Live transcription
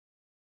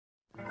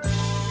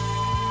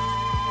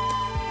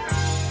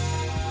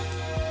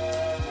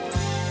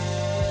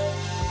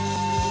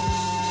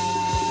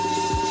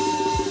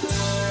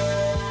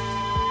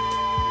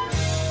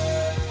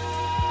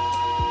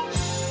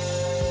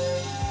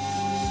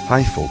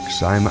Hi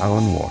folks, I'm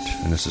Alan Watt,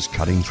 and this is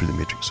Cutting Through the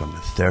Matrix on the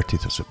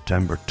 30th of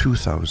September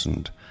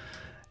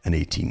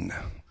 2018.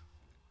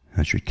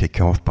 I should kick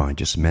off by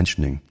just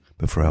mentioning,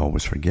 before I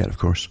always forget of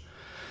course,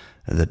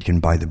 that you can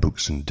buy the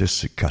books and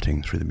discs at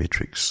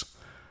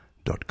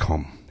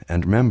cuttingthroughthematrix.com.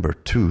 And remember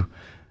too,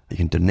 you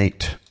can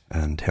donate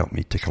and help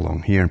me tick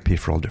along here and pay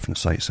for all different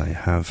sites I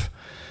have,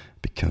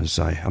 because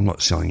I'm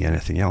not selling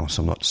anything else.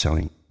 I'm not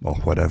selling, well,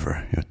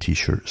 whatever,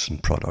 t-shirts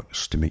and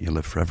products to make you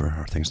live forever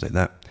or things like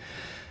that.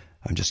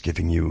 I'm just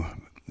giving you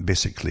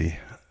basically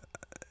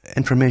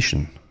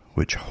information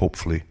which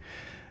hopefully,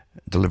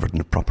 delivered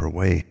in a proper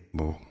way,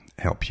 will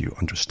help you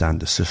understand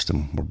the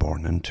system we're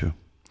born into.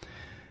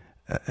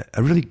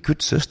 A really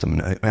good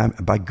system.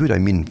 By good, I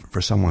mean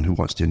for someone who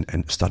wants to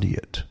study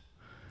it.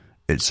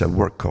 It's a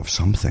work of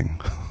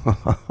something.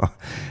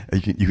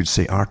 You could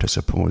say art, I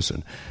suppose,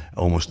 and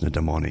almost in a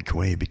demonic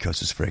way,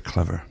 because it's very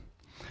clever.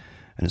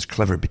 And it's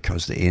clever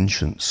because the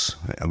ancients,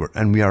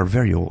 and we are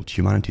very old,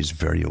 humanity is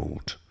very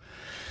old.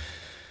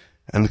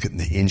 And look at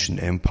the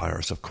ancient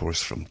empires, of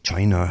course, from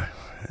China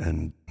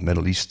and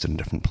Middle East and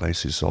different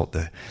places, all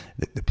the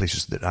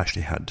places that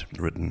actually had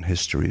written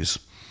histories.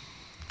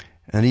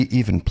 And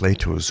even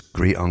Plato's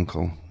great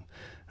uncle,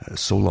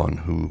 Solon,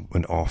 who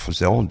went off, as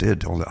they all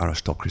did, all the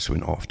aristocracy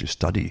went off to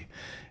study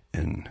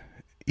in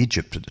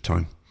Egypt at the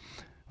time,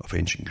 of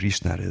ancient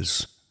Greece, that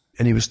is.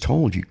 And he was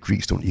told, you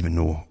Greeks don't even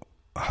know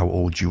how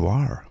old you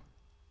are.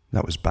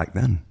 That was back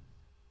then.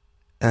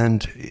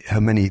 And how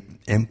many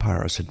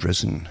empires had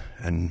risen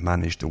and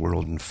managed the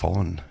world and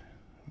fallen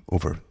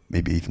over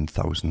maybe even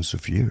thousands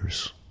of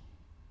years.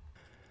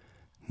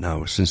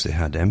 Now, since they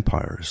had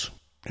empires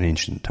in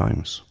ancient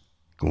times,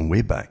 going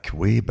way back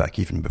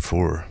even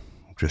before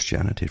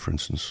Christianity, for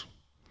instance,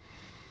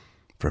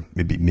 for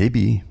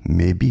maybe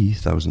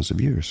thousands of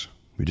years.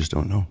 We just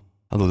don't know.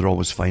 Although they're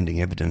always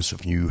finding evidence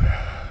of new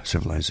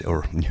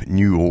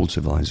old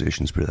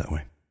civilizations, put it that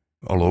way,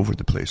 all over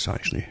the place,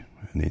 actually,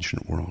 in the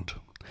ancient world.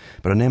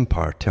 But an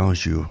empire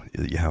tells you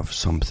that you have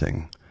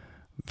something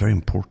very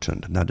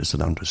important, and that is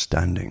an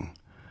understanding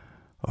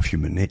of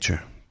human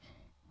nature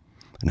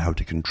and how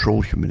to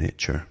control human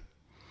nature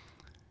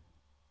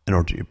in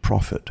order to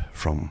profit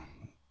from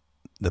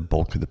the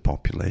bulk of the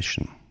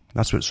population.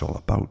 That's what it's all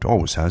about.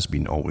 Always has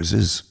been, always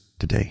is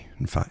today.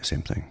 In fact,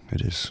 same thing. It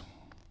is.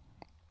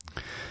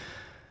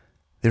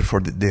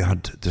 Therefore, they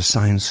had the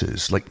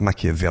sciences, like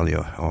Machiavelli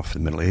of the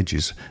Middle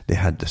Ages, they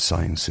had the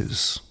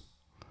sciences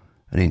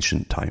in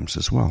ancient times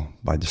as well,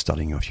 by the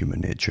studying of human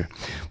nature.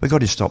 We've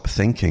got to stop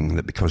thinking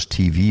that because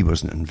TV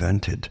wasn't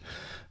invented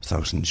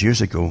thousands of years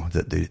ago,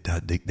 that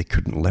they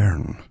couldn't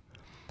learn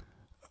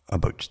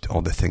about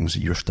all the things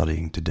that you're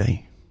studying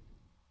today.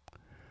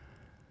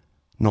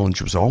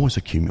 Knowledge was always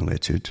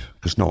accumulated,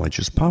 because knowledge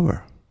is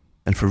power.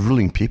 And for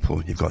ruling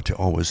people, you've got to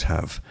always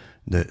have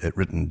it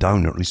written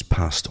down, or at least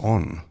passed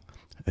on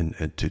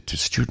to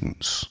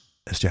students,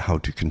 as to how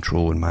to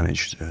control and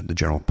manage the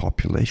general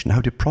population,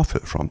 how to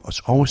profit from. It's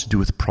always to do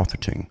with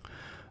profiting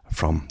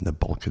from the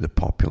bulk of the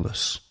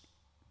populace.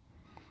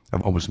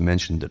 I've always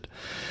mentioned that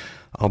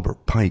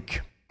Albert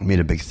Pike made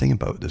a big thing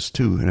about this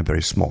too, in a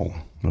very small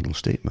little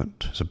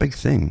statement. It's a big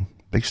thing,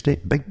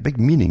 big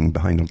meaning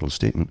behind a little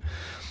statement,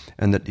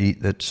 and that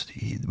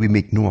we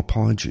make no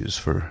apologies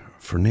for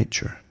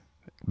nature,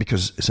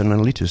 because it's an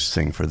elitist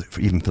thing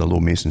even for the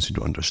low Masons who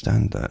don't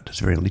understand that. It's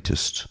very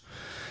elitist.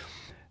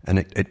 And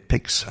it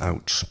picks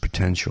out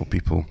potential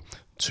people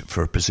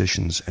for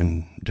positions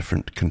in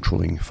different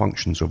controlling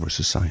functions over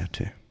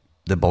society.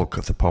 The bulk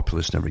of the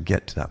populace never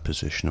get to that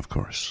position, of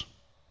course.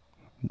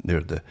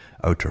 They're the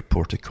outer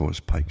portico,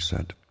 as Pike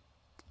said.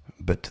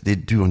 But they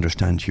do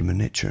understand human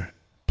nature.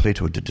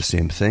 Plato did the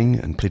same thing,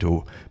 and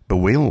Plato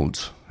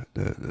bewailed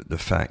the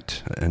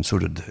fact, and so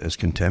did his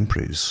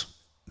contemporaries,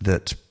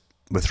 that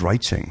with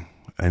writing,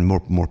 and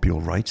more people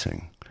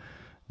writing,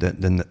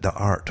 then the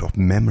art of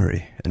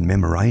memory and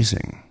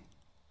memorizing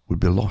would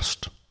be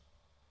lost.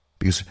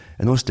 Because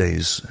in those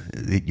days,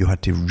 you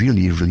had to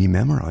really, really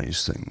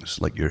memorize things,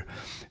 like you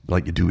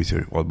do with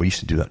we used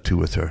to do that too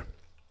with our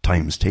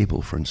times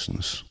table, for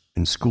instance,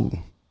 in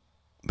school.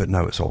 But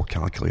now it's all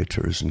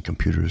calculators and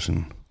computers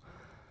and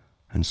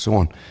so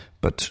on.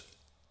 But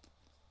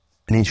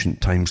in ancient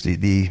times,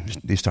 they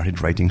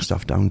started writing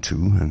stuff down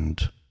too,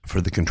 and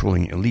for the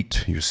controlling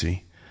elite, you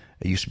see,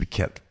 it used to be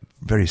kept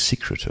very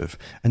secretive.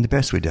 And the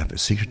best way to have it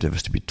secretive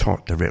is to be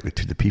taught directly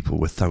to the people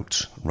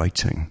without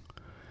writing.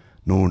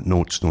 No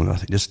notes, no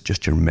nothing.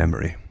 Just your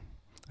memory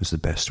is the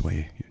best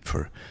way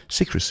for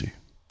secrecy.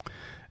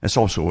 It's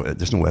also,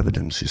 there's no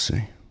evidence, you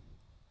see.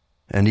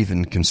 And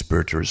even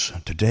conspirators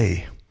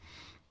today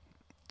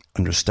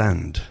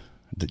understand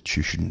that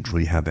you shouldn't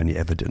really have any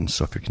evidence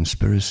of your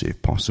conspiracy,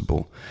 if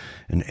possible,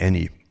 in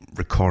any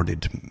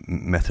recorded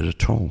method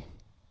at all.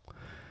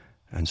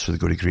 And so they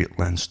go to great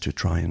lengths to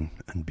try and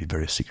be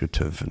very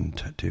secretive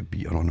and to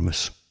be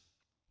anonymous.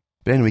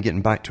 But anyway,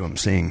 getting back to what I'm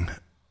saying,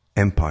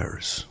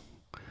 empires,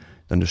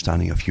 the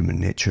understanding of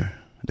human nature,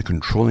 the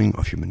controlling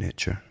of human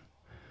nature,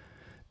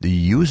 the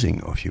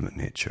using of human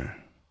nature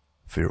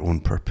for your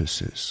own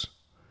purposes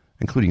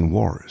including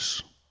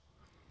wars.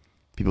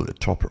 People at the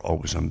top are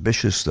always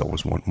ambitious, they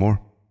always want more,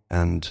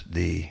 and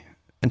they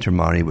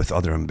intermarry with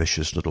other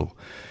ambitious little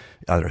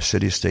either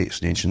city-states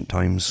in ancient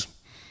times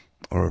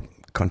or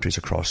countries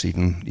across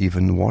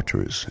even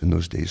waters in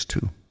those days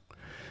too.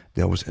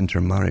 They always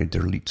intermarried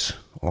their elites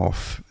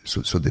off,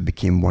 so they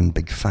became one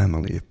big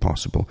family if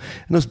possible.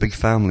 And those big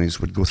families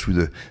would go through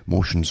the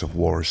motions of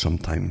war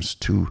sometimes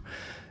too,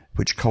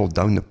 which culled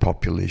down the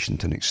population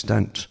to an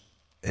extent.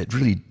 It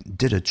really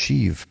did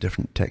achieve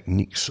different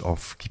techniques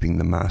of keeping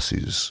the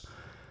masses,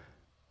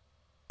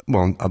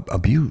 well,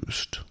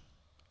 abused.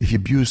 If you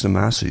abuse the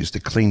masses, they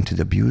cling to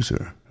the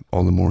abuser,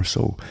 all the more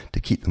so, to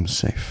keep them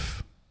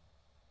safe.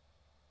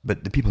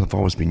 But the people have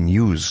always been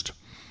used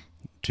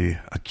to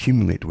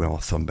accumulate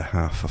wealth on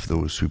behalf of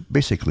those who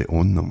basically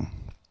own them.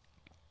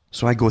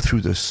 So I go through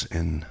this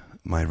in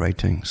my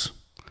writings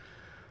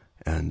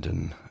and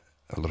in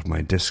a lot of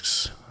my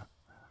discs,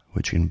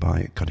 which you can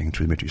buy at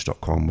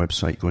cuttingthroughthematrix.com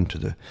website, go into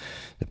the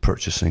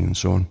purchasing and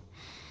so on.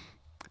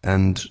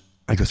 And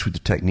I go through the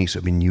techniques that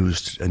have been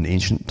used in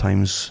ancient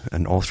times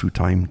and all through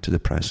time to the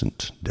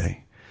present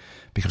day,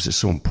 because it's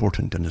so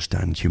important to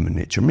understand human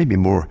nature, maybe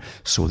more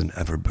so than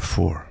ever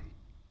before.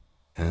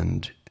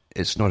 And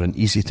it's not an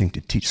easy thing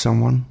to teach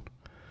someone.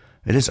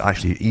 It is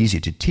actually easy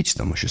to teach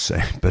them, I should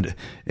say, but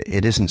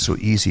it isn't so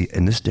easy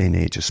in this day and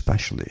age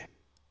especially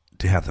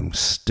to have them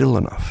still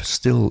enough,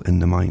 still in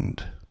the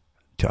mind,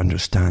 to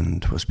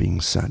understand what's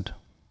being said.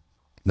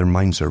 Their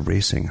minds are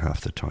racing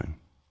half the time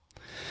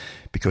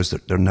because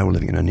they're now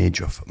living in an age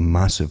of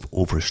massive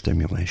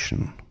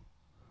overstimulation,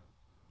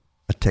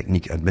 a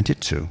technique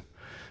admitted to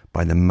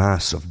by the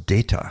mass of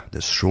data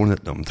that's thrown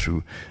at them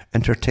through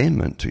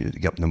entertainment. You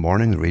get up in the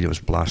morning, the radio's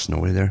blasting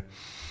away there,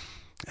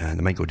 and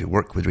they might go to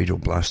work with radio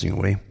blasting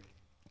away,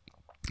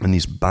 and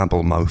these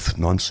babble-mouth,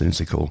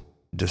 nonsensical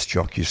disc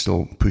jockeys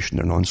still pushing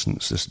their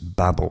nonsense, this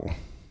babble,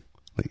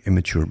 like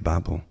immature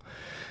babble.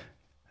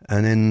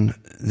 And then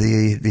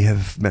they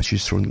have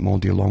messages thrown at them all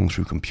day long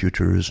through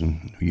computers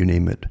and you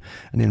name it,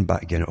 and then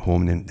back again at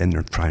home, and then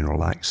they're trying to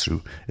relax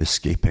through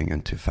escaping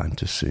into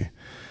fantasy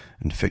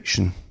and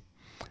fiction.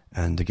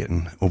 And they're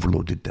getting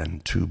overloaded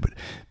then too. But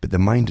the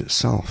mind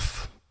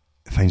itself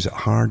finds it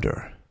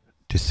harder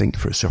to think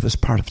for itself. It's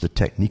part of the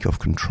technique of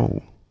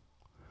control.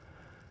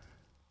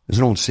 There's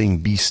an old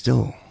saying, be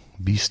still,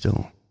 be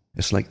still.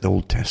 It's like the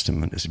Old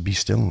Testament, it's be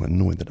still and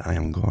know that I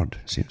am God.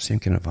 Same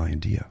kind of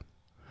idea.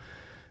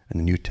 And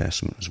the New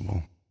Testament as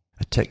well.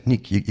 A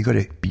technique, you got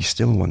to be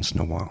still once in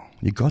a while.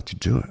 You got to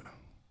do it.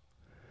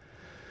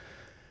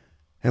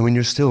 And when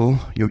you're still,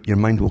 your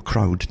mind will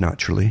crowd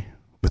naturally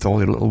with all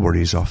your little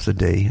worries of the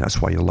day. That's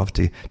why you love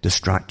to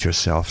distract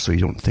yourself so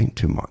you don't think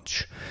too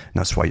much. And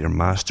that's why your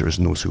masters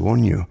and those who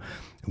own you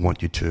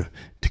want you to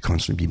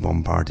constantly be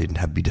bombarded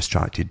and be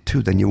distracted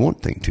too. Then you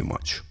won't think too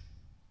much.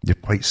 You're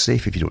quite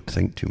safe if you don't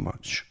think too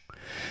much.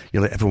 You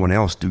let everyone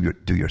else do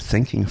your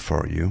thinking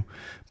for you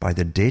by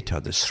the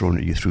data that's thrown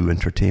at you through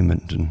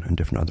entertainment and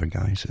different other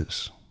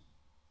guises.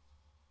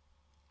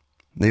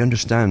 They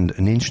understand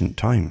in ancient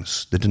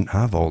times they didn't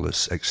have all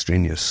this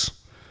extraneous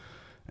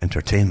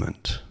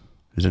entertainment.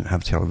 They didn't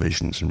have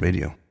televisions and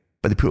radio,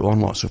 but they put on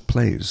lots of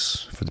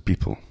plays for the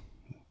people.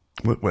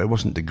 Well, it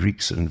wasn't the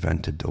Greeks that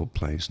invented the old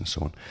plays and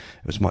so on.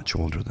 It was much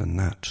older than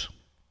that.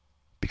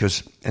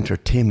 Because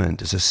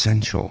entertainment is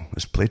essential,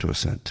 as Plato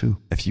said too,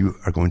 if you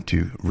are going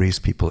to raise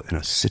people in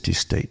a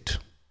city-state.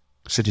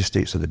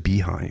 City-states are the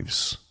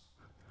beehives.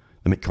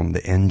 They might become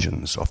the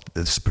engines of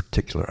this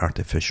particular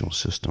artificial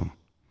system.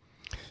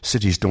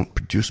 Cities don't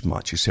produce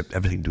much except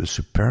everything to do with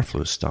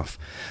superfluous stuff,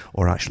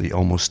 or actually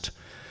almost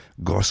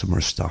gossamer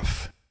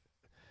stuff.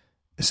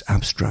 It's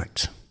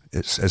abstract.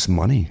 It's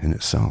money in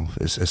itself.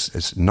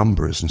 It's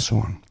numbers and so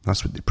on.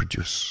 That's what they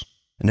produce.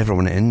 And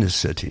everyone in the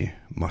city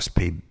must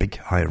pay big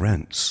high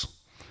rents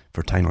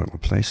for tiny little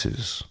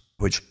places,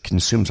 which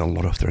consumes a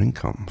lot of their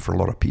income for a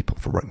lot of people,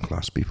 for working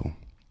class people.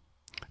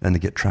 And they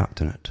get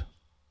trapped in it.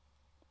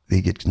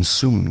 They get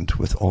consumed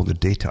with all the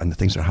data and the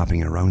things that are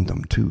happening around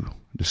them too.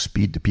 The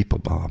speed, the people,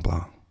 blah, blah,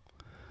 blah.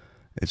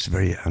 It's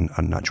very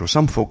unnatural.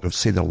 Some folk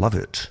say they love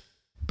it,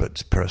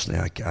 but personally,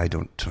 I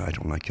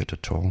don't like it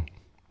at all.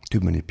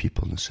 Too many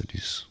people in the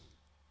cities.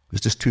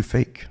 It's just too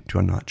fake, too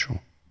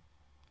unnatural.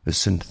 It's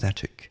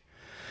synthetic.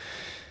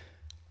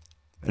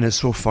 And it's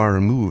so far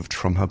removed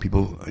from how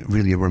people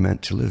really were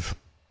meant to live.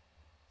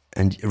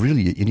 And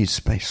really, you need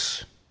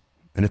space.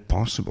 And if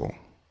possible,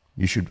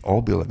 you should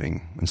all be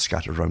living and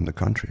scattered around the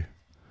country.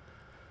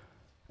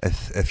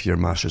 If your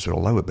masters would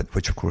allow it, but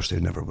which of course they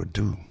never would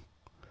do.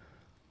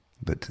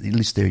 But at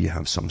least there you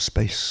have some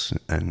space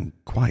and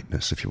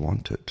quietness if you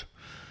want it.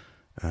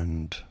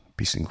 And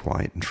peace and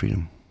quiet and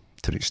freedom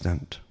to an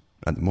extent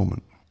at the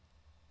moment.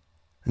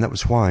 And that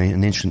was why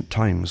in ancient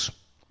times,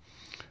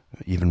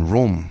 even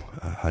Rome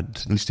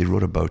had, at least they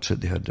wrote about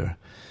it, they had their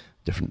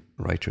different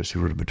writers who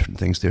wrote about different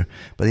things there,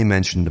 but they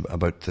mentioned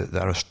about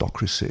the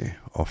aristocracy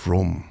of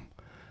Rome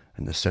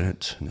and the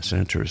Senate and the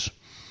senators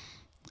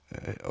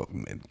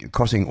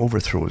causing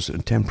overthrows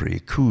and temporary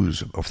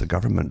coups of the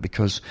government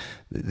because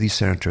these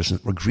senators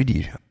were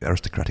greedy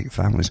aristocratic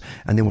families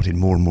and they wanted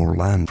more and more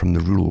land from the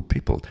rural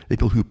people. The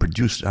people who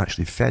produced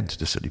actually fed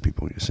the city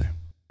people, you see.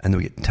 And they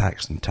would get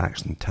taxed and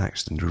taxed and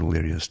taxed in rural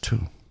areas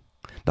too.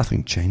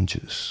 Nothing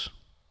changes.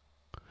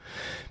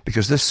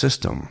 Because this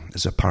system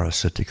is a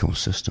parasitical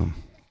system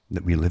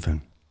that we live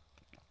in.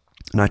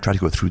 And I try to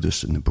go through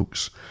this in the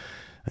books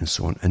and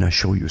so on, and I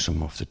show you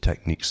some of the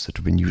techniques that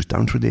have been used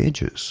down through the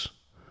ages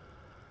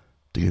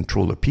to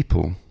control the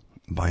people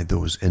by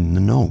those in the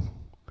know.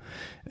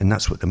 And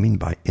that's what they mean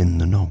by in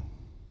the know.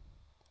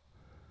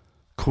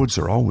 Codes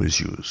are always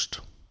used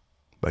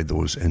by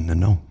those in the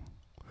know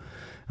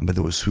and by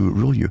those who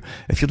rule you.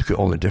 If you look at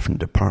all the different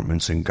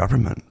departments in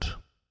government,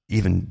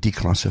 even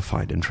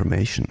declassified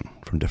information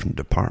from different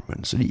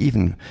departments, and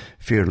even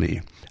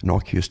fairly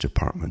innocuous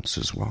departments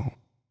as well,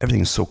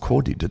 everything is so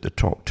coded at the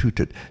top too,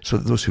 so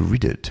that those who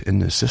read it in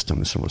the system,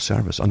 the civil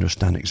service,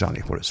 understand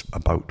exactly what it's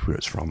about, where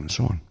it's from, and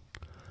so on.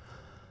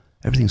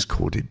 Everything's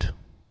coded.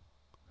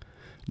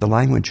 The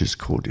language is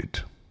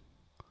coded.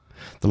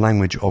 The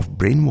language of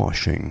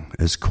brainwashing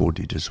is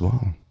coded as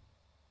well.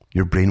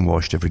 You're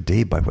brainwashed every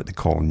day by what they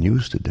call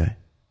news today.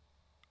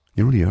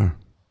 You really are.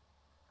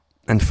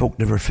 And folk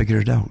never figure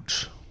it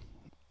out.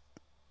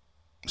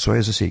 So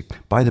as I say,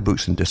 buy the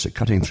books and discs at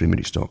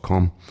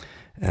cutting3minutes.com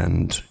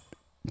and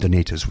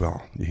donate as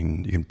well. You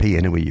can pay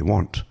any way you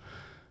want.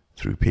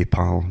 Through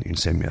PayPal, you can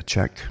send me a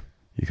check.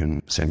 You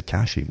can send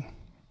cash in.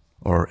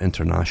 Or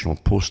international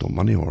postal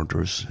money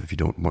orders, if you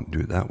don't want to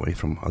do it that way,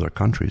 from other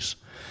countries.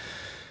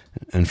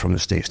 And from the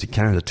States to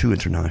Canada, 2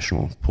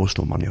 international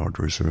postal money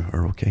orders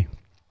are okay.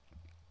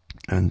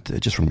 And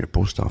just from your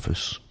post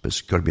office, but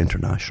it's got to be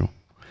international.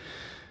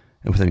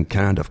 And within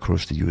Canada, of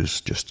course, they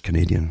use just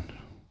Canadian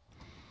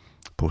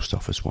post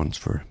office ones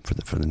for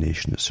the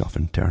nation itself,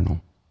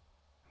 internal.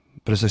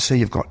 But as I say,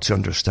 you've got to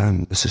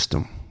understand the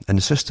system. And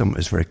the system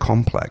is very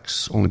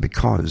complex, only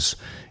because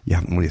you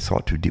haven't really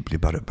thought too deeply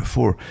about it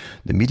before.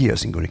 The media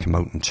isn't going to come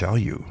out and tell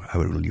you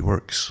how it really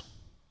works.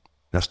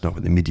 That's not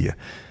what the media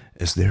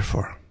is there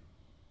for.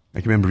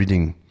 I can remember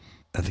reading,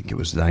 I think it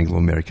was The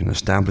Anglo-American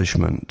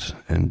Establishment,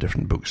 and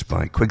different books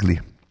by Quigley,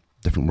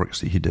 different works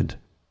that he did,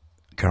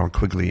 Carroll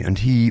Quigley, and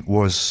he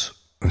was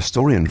a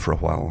historian for a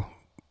while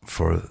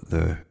for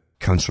the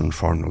Council on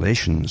Foreign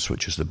Relations,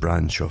 which is the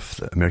branch of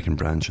the American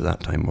branch at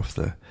that time of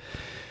the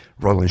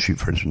Royal Institute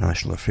for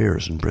International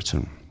Affairs in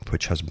Britain,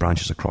 which has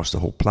branches across the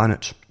whole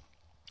planet.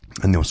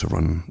 And they also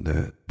run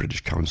the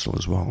British Council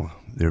as well.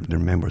 Their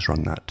members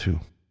run that too.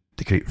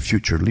 They create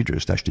future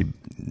leaders. They actually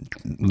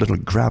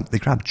they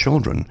grab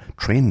children,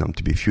 train them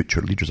to be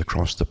future leaders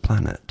across the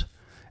planet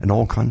in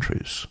all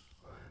countries,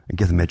 and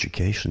give them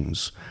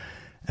educations.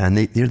 And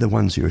they're the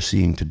ones you're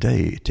seeing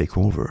today take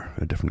over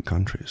in different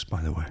countries,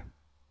 by the way.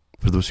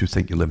 For those who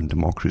think you live in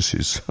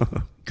democracies,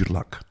 good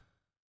luck.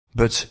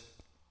 But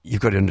you've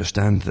got to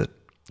understand that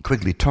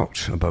Quigley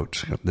talked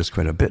about this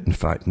quite a bit, in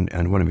fact,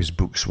 and one of his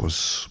books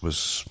was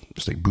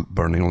just like book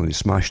burning, only he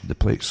smashed the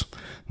plates.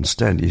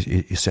 Instead,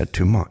 he said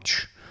too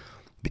much,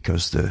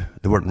 because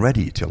they weren't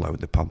ready to allow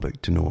the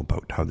public to know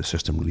about how the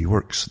system really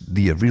works.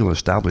 The real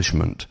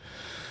establishment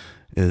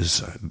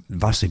is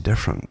vastly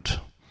different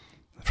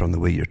from the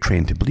way you're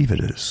trained to believe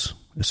it is.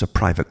 It's a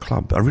private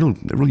club. It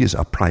really is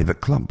a private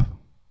club.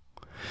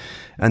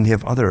 And they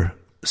have other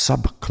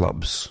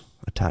sub-clubs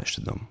attached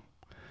to them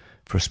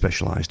for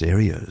specialized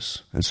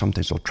areas. And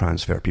sometimes they'll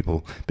transfer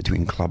people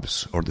between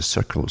clubs, or the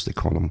circles, they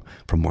call them,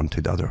 from one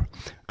to the other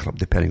club,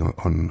 depending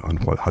on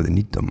how they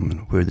need them and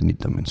where they need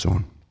them and so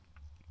on.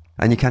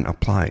 And you can't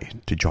apply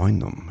to join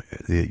them.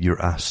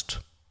 You're asked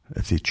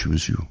if they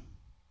choose you.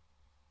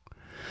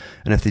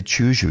 And if they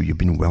choose you, you've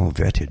been well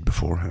vetted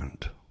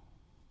beforehand.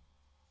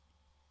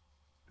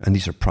 And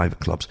these are private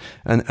clubs.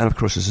 And of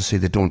course, as I say,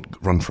 they don't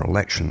run for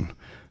election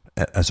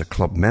as a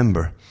club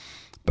member,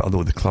 but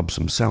although the clubs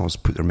themselves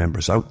put their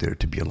members out there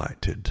to be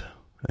elected,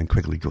 and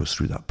Quigley goes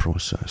through that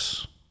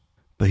process.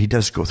 But he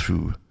does go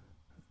through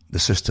the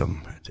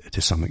system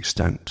to some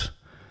extent,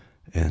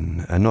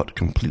 and not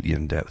completely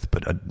in depth,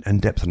 but in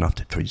depth enough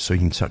so you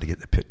can start to get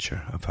the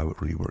picture of how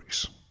it really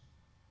works.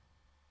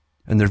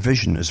 And their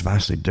vision is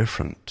vastly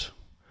different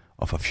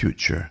of a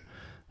future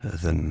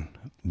than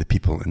the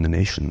people in the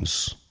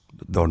nations,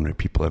 the ordinary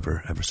people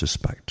ever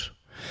suspect.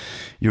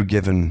 You're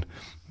given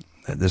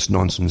this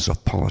nonsense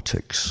of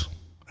politics.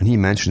 And he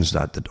mentions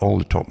that all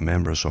the top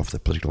members of the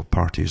political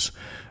parties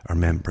are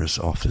members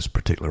of this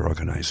particular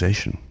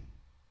organization.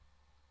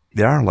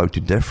 They are allowed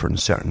to differ in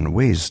certain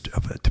ways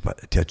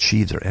to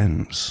achieve their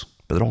ends,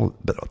 but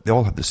they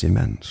all have the same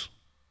ends.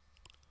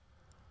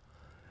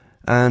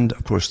 And,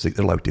 of course, they're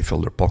allowed to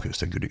fill their pockets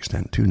to a good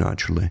extent too,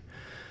 naturally,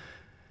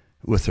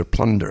 with their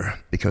plunder,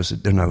 because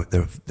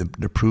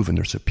they're proven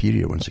they're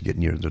superior once they get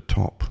near the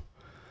top.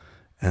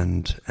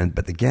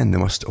 But again, they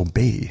must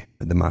obey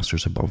the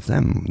masters above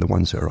them, the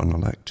ones that are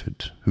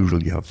unelected, who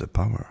really have the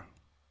power.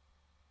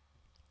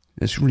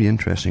 It's really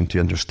interesting to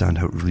understand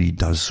how it really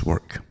does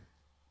work.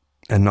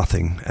 And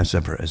nothing as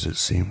ever as it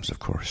seems, of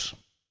course.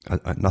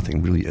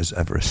 Nothing really is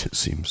ever as it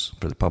seems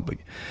for the public.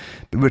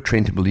 But we're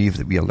trained to believe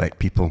that we elect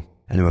people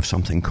and we have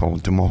something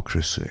called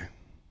democracy.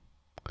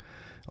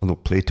 Although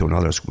Plato and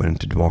others went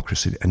into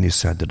democracy and they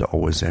said that it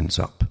always ends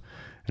up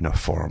in a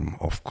form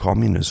of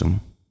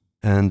communism,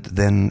 and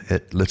then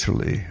it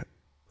literally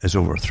is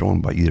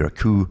overthrown by either a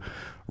coup,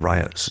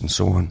 riots, and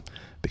so on,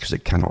 because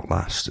it cannot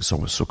last. It's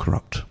always so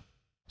corrupt.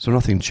 So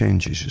nothing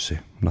changes, you see.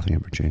 Nothing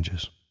ever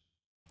changes.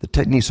 The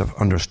techniques of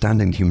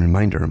understanding the human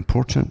mind are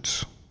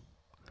important.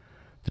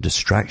 The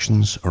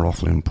distractions are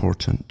awfully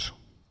important.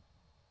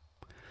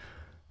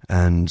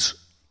 And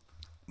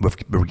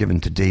we're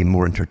given today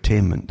more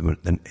entertainment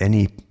than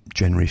any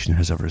generation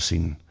has ever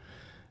seen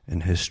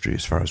in history,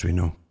 as far as we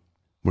know.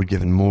 We're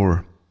given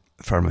more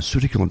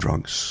pharmaceutical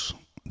drugs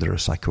that are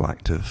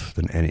psychoactive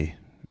than any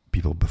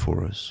people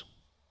before us,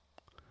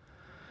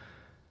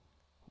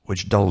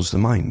 which dulls the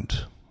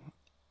mind.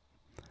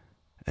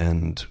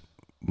 And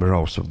we're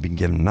also being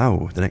given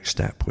now the next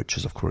step, which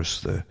is, of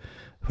course,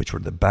 which were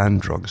the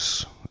banned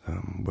drugs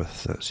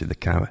with, the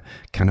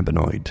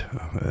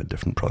cannabinoid,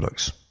 different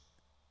products.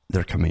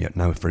 They're coming out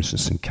now, for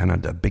instance, in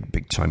Canada,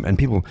 big time. And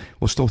people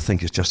will still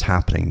think it's just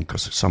happening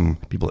because some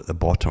people at the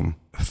bottom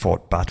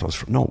fought battles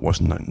for... No, it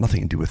wasn't.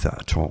 Nothing to do with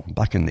that at all.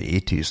 Back in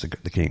the 80s,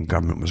 the Canadian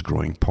government was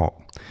growing pot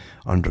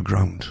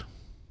underground.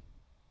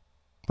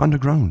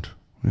 Underground,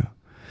 yeah.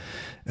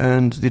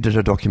 And they did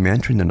a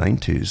documentary in the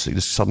 90s. It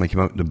just suddenly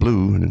came out in the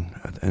blue,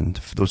 and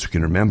for those who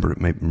can remember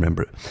it, might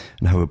remember it,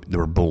 and how they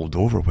were bowled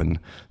over when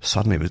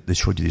suddenly they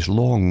showed you these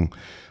long,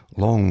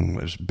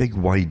 big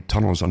wide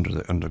tunnels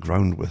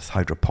underground with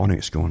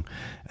hydroponics going,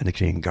 and the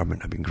Canadian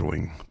government had been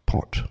growing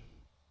pot.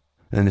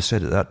 And they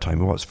said at that time,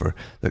 well, it's for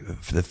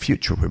the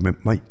future where we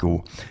might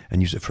go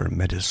and use it for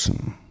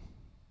medicine.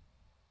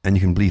 And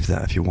you can believe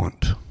that if you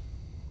want.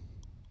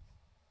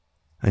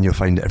 And you'll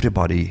find that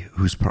everybody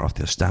who's part of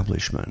the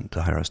establishment,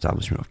 the higher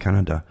establishment of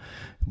Canada,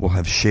 will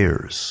have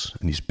shares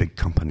in these big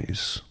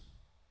companies,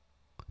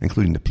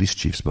 including the police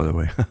chiefs, by the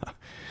way.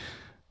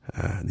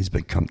 These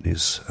big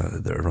companies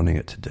that are running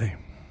it today.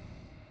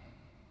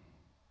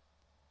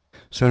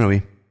 So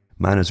anyway,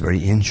 man is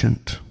very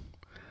ancient.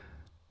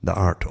 The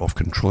art of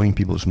controlling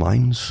people's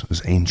minds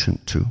is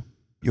ancient too.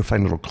 You'll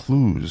find little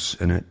clues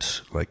in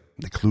it, like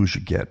the clues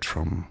you get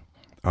from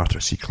Arthur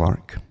C.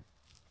 Clarke,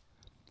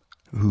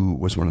 who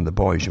was one of the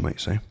boys, you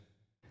might say.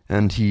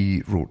 And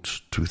he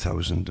wrote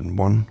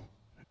 2001.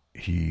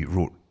 He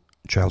wrote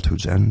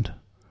Childhood's End,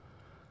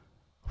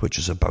 which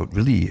is about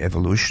really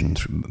evolution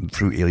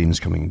through aliens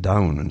coming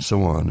down and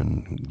so on,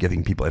 and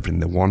giving people everything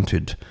they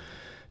wanted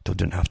till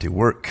they didn't have to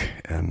work.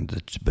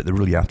 But they're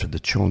really after the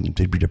children.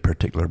 They breed a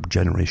particular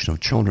generation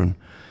of children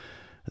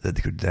that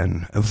they could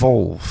then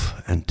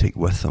evolve and take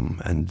with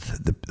them. And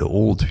the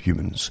old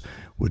humans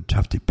would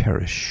have to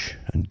perish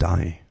and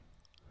die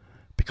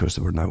because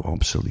they were now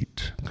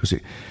obsolete.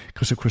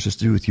 Because of course it's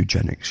to do with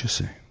eugenics, you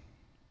see.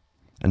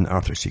 And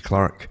Arthur C.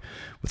 Clarke,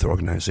 with the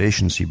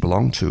organizations he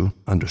belonged to,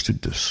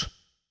 understood this.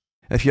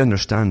 If you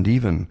understand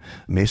even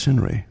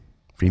Masonry,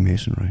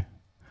 Freemasonry,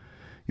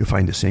 you'll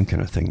find the same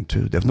kind of thing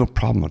too. They have no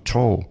problem at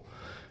all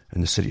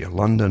in the City of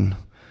London,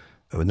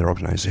 in their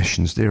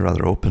organizations, they're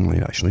rather openly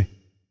actually,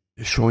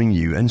 showing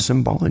you in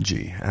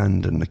symbology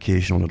and an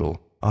occasional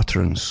little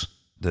utterance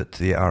that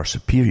they are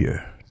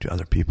superior to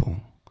other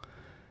people.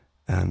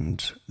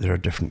 And there are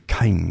different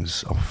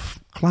kinds of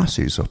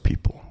classes of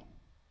people.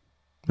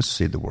 Let's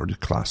say the word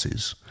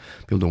classes.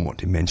 People don't want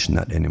to mention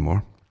that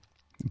anymore,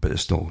 but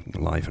it's still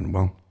alive and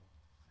well.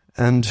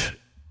 And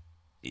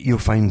you'll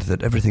find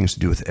that everything's to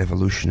do with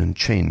evolution and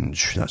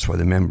change. That's why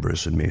the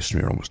members in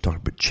Masonry are always talking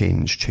about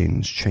change,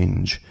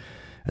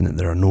 and that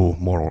there are no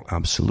moral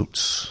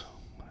absolutes.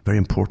 Very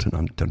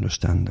important to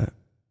understand that.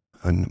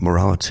 And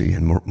morality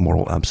and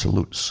moral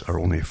absolutes are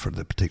only for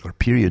the particular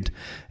period,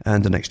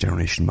 and the next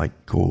generation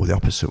might go the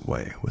opposite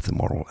way with the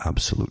moral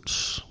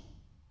absolutes.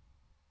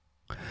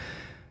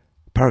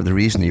 Part of the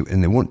reason,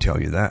 and they won't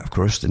tell you that, of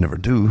course, they never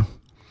do,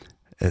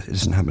 it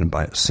doesn't happen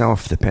by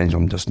itself. The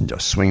pendulum doesn't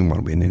just swing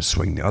one way and then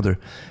swing the other.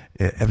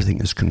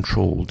 Everything is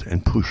controlled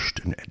and pushed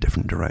in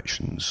different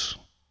directions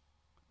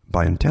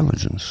by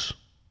intelligence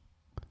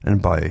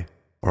and by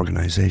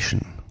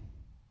organization.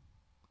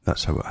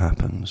 That's how it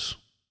happens.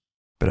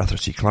 But Arthur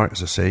C. Clarke,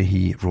 as I say,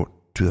 he wrote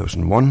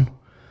 2001,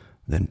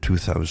 then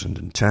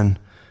 2010,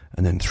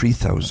 and then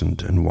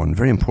 3001.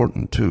 Very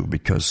important too,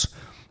 because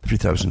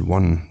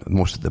 3001,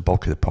 most of the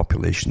bulk of the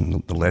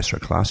population, the lesser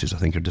classes, I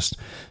think, are just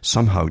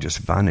somehow just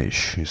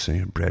vanish, you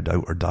see, bred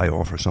out or die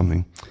off or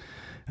something.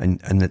 And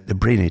the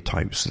brainy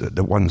types,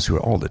 the ones who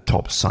are all the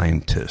top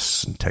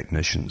scientists and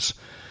technicians,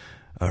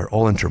 are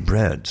all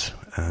interbred,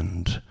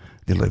 and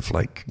they live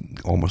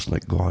almost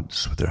like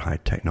gods with their high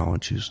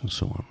technologies and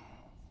so on.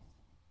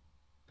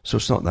 So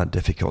it's not that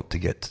difficult to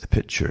get to the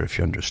picture if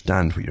you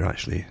understand what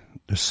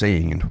they're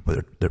saying and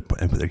what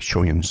they're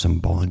showing in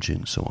symbology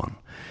and so on.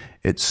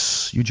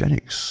 It's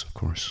eugenics, of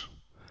course.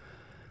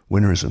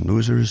 Winners and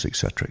losers,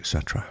 etc.,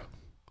 etc.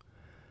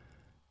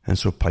 And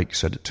so Pike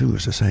said it too,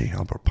 as I say,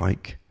 Albert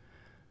Pike.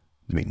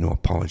 They make no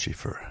apology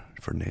for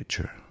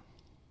nature.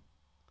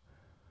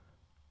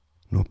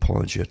 No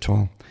apology at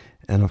all.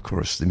 And of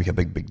course, they make a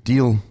big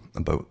deal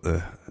about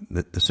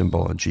the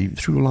symbology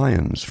through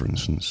lions, for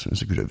instance.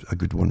 It's a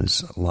good one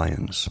is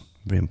lions,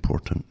 very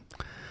important.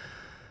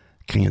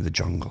 King of the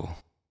Jungle,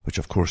 which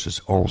of course is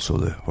also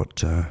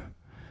what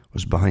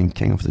was behind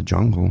King of the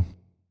Jungle,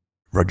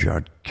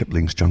 Rudyard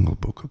Kipling's Jungle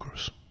Book, of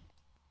course.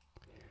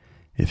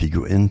 If you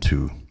go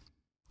into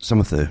some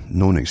of the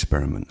known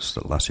experiments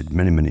that lasted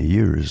many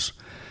years,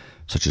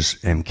 such as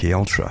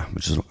MKUltra,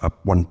 which is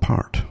one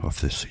part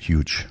of this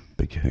huge,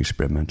 big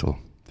experimental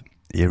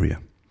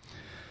area.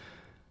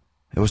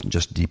 It wasn't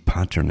just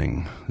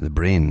depatterning the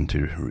brain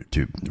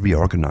to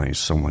reorganize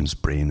someone's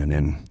brain and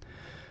then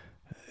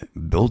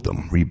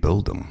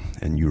rebuild them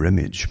in your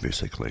image,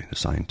 basically, the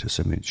scientist's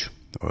image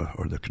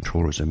or the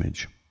controller's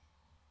image.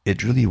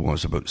 It really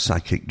was about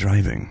psychic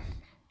driving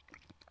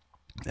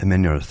and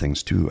many other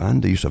things too,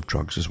 and the use of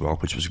drugs as well,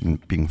 which was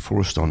being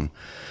forced on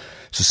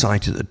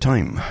society at the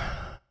time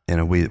in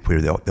a way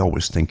where they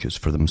always think it's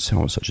for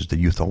themselves, such as the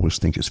youth always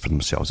think it's for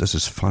themselves. This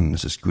is fun,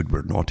 this is good,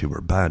 we're naughty,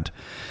 we're bad.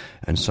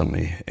 And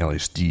suddenly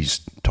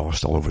LSD's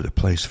tossed all over the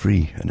place,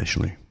 free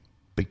initially,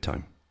 big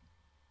time.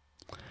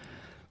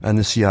 And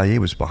the CIA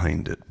was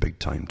behind it, big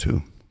time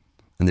too.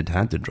 And they'd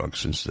had the drugs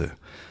since the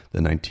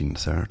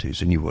 1930s,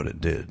 they knew what it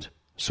did.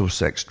 So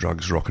sex,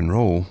 drugs, rock and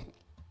roll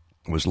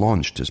was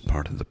launched as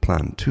part of the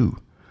plan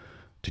too,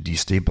 to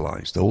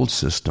destabilize the old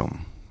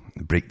system,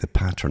 break the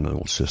pattern of the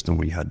old system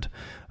where you had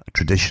a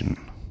tradition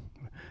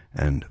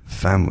and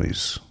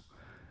families,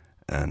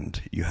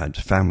 and you had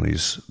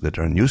families that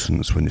are a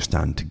nuisance when they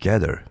stand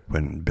together.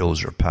 When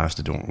bills are passed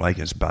they don't like,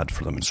 it's bad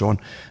for them and so on,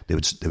 they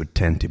would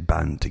tend to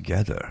band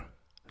together.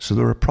 So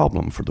they're a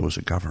problem for those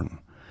that govern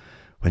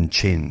when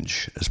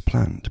change is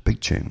planned, big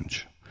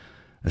change.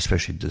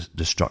 Especially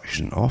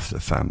destruction of the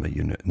family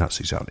unit, and that's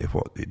exactly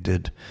what they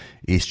did.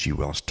 H.G.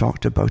 Wells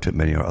talked about it,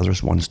 many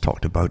others ones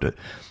talked about it,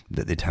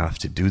 that they'd have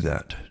to do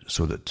that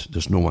so that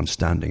there's no one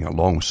standing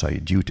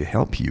alongside you to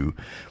help you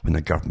when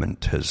the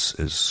government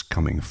is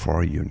coming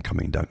for you and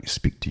coming down to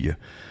speak to you.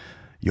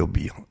 You'll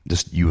be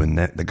just you and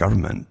the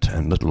government,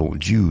 and little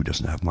old you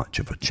doesn't have much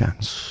of a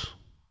chance.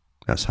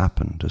 That's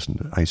happened, isn't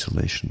it?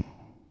 Isolation.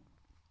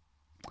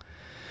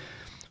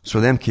 So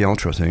the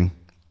MKUltra thing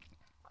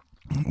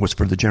was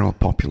for the general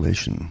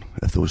population,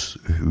 if those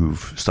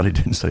who've studied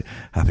it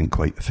haven't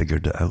quite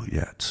figured it out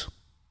yet.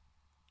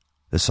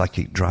 The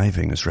psychic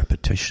driving is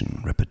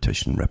repetition,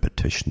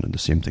 and the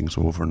same things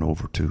over and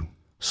over too.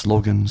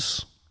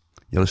 Slogans,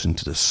 you listen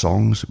to the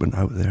songs that went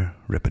out there,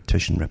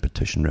 repetition.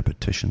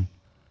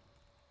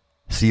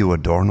 Theo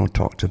Adorno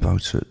talked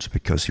about it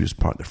because he was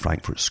part of the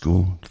Frankfurt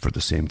School for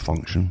the same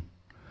function,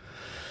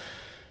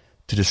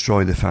 to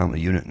destroy the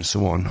family unit and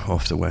so on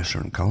of the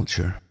Western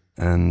culture.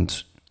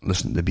 And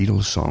listen to the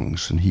Beatles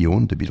songs, and he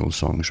owned the Beatles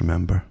songs,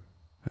 remember?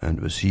 And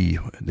it was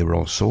they were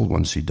all sold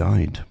once he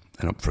died,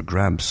 and up for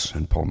grabs,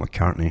 and Paul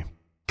McCartney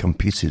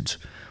competed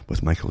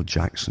with Michael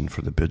Jackson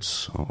for the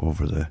bids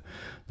over the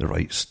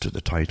rights to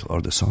the title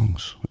or the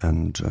songs,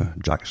 and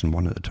Jackson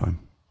won at the time.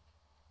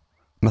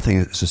 Nothing,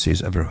 as I say,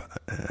 is ever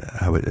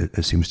how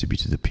it seems to be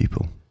to the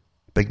people.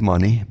 Big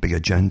money, big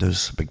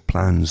agendas, big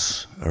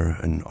plans are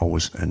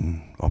always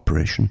in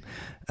operation,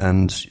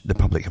 and the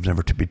public have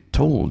never to be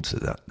told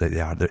that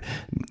they are.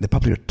 The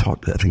public are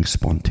taught that everything's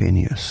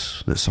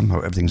spontaneous, that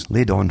somehow everything's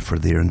laid on for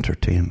their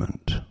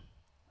entertainment.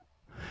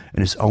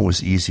 And it's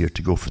always easier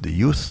to go for the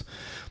youth,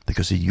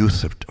 because the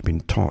youth have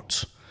been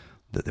taught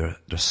that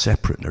they're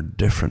separate, they're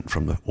different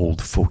from the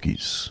old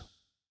fogies.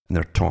 And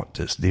they're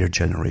taught it's their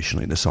generation,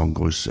 like the song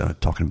goes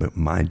talking about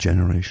my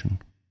generation.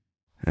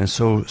 And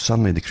so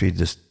suddenly they created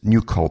this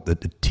new cult,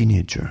 that the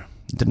teenager.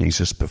 It didn't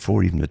exist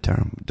before, even the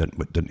term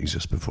didn't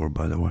exist before,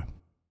 by the way.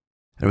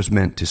 It was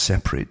meant to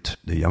separate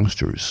the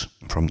youngsters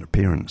from their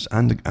parents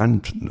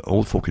and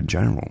old folk in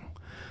general,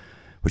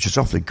 which is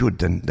awfully good.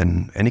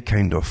 Then any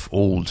kind of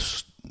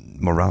old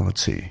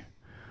morality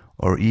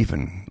or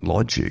even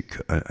logic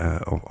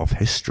of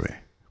history,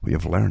 we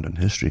have learned in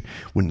history,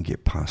 wouldn't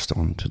get passed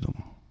on to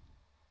them.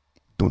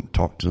 Don't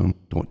talk to them.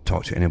 Don't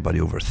talk to anybody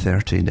over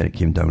 30. Then it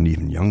came down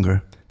even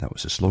younger. That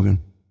was the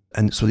slogan.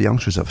 And so the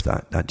youngsters of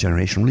that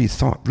generation really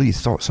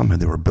thought somehow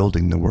they were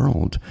building the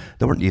world.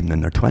 They weren't even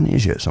in their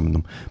 20s yet, some of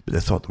them, but they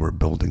thought they were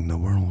building the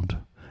world.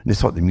 And they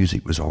thought the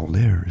music was all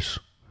theirs.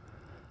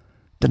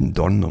 It didn't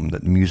dawn on them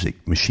that the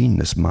music machine,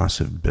 this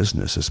massive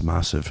business, this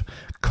massive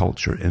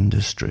culture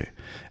industry,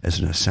 is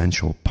an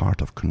essential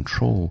part of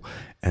control,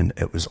 and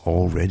it was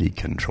already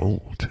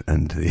controlled.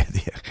 And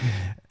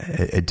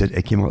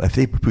it came out, if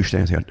they pushed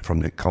anything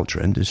from the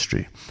culture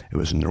industry, it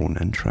was in their own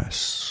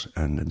interests,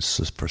 and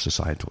it's for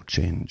societal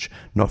change,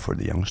 not for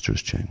the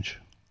youngsters' change.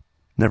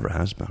 Never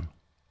has been.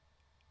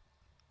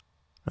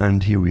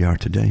 And here we are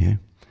today.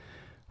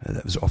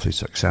 That was awfully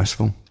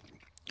successful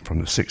from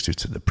the 60s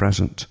to the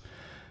present.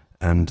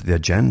 And the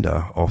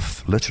agenda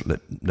of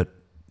that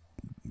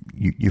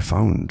you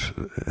found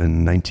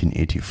in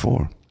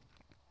 1984,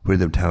 where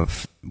they would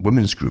have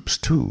women's groups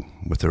too,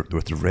 with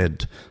the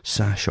red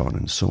sash on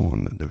and so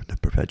on, the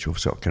perpetual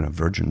sort of kind of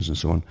virgins and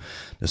so on,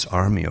 this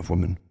army of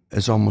women.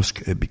 is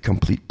almost be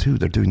complete too.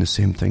 They're doing the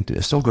same thing.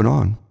 It's still going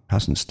on.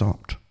 Hasn't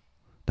stopped.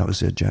 That was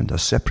the agenda.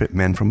 Separate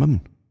men from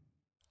women.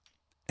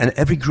 And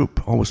every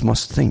group always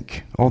must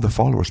think, all the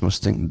followers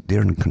must think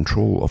they're in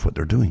control of what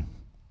they're doing.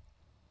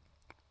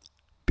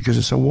 Because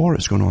it's a war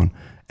that's going on.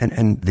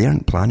 And they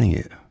aren't planning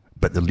it.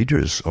 But the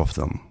leaders of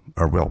them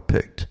are well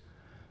picked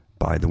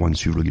by the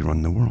ones who really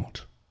run the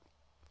world.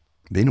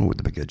 They know what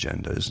the big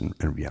agenda is in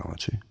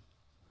reality.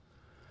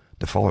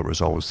 The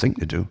followers always think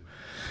they do.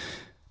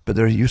 But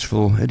they're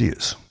useful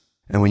idiots.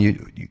 And when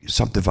you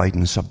subdivide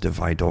and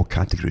subdivide all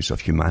categories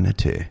of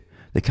humanity,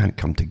 they can't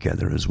come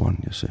together as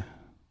one, you see.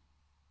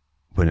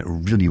 When it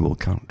really will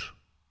count,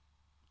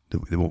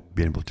 they won't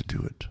be able to do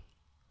it.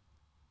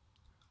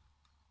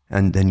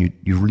 And then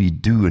you really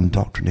do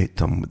indoctrinate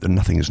them that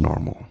nothing is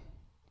normal.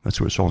 That's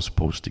where it's all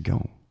supposed to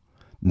go.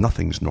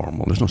 Nothing's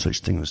normal. There's no such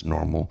thing as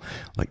normal,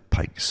 like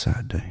Pike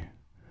said.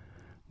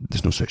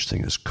 There's no such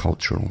thing as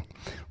cultural,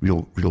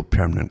 real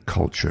permanent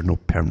culture, no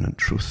permanent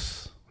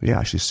truth. He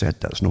actually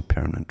said that. There's no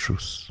permanent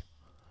truth.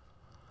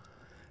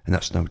 And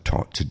that's now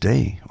taught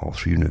today all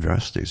through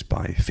universities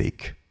by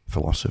fake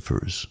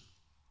philosophers.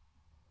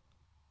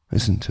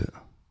 Isn't it?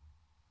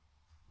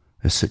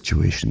 It's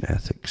situation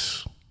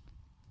ethics.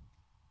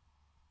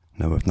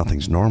 Now, if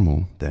nothing's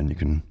normal, then you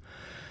can,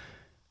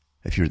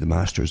 if you're the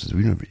masters of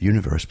the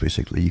universe,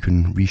 basically, you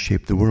can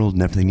reshape the world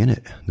and everything in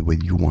it the way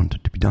you want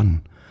it to be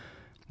done.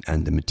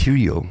 And the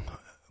material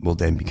will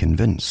then be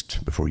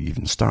convinced before you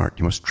even start.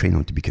 You must train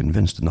them to be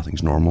convinced that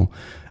nothing's normal,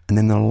 and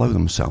then they'll allow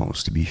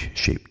themselves to be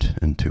shaped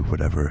into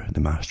whatever the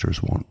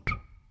masters want.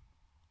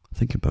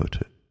 Think about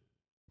it.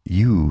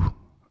 You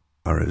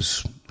are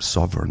as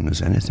sovereign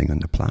as anything on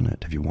the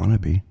planet, if you want to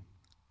be.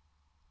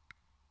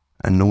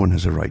 And no one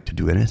has a right to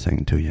do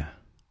anything to you,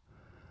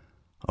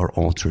 or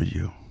alter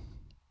you,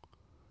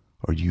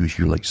 or use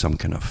you like some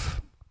kind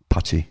of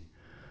putty,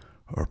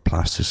 or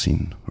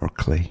plasticine, or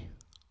clay,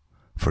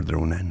 for their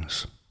own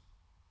ends.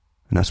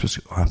 And that's what's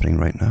happening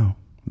right now.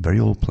 Very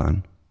old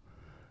plan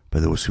by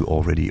those who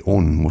already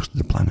own most of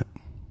the planet.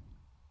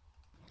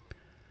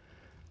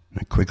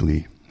 Now,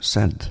 Quigley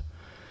said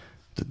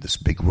that this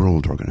big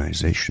world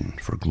organization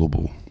for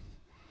global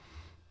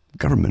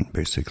government,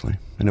 basically,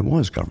 and it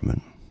was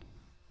government,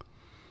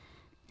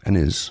 and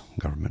is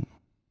government,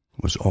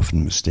 was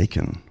often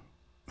mistaken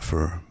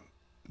for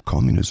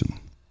communism.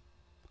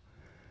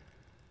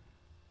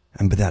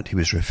 And by that he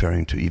was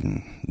referring to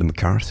even the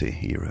McCarthy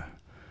era,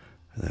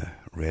 the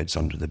Reds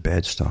under the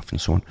bed stuff and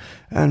so on.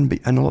 And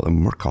a lot of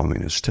them were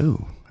communists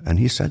too. And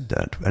he said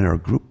that in our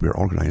group, our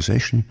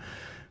organization,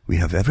 we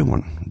have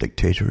everyone,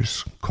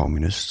 dictators,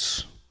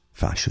 communists,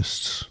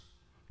 fascists,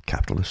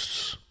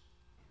 capitalists,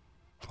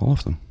 all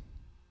of them.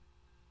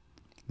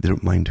 They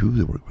don't mind who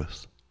they work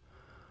with.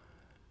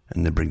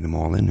 And they bring them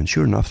all in. And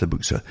sure enough, the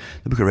book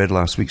I read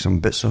last week,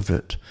 some bits of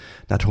it,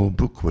 that whole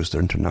book was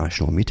their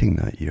international meeting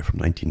that year from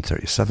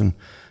 1937,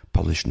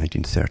 published in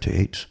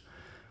 1938,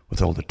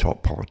 with all the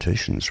top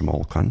politicians from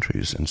all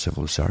countries and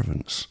civil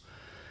servants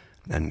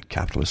and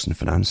capitalists and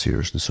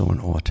financiers and so on,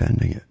 all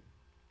attending it.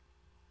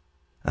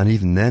 And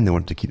even then, they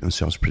wanted to keep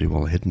themselves pretty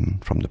well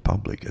hidden from the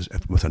public,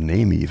 with a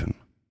name even.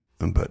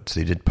 But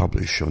they did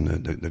publish on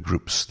the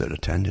groups that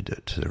attended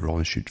it, the Royal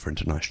Institute for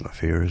International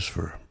Affairs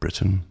for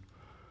Britain,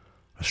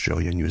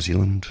 Australia, New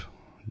Zealand,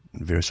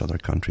 and various other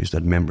countries. They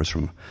had members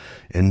from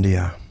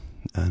India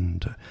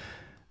and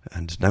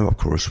now, of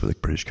course, with the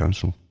British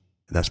Council.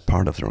 That's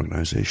part of their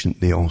organisation.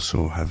 They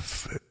also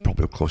have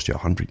probably close to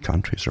 100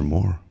 countries or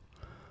more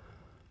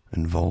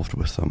involved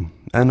with them.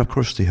 And, of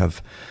course, they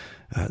have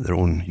their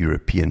own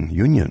European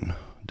Union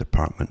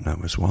department now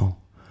as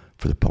well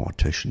for the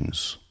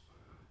politicians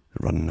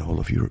running the whole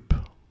of Europe.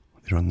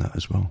 They run that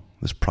as well,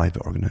 this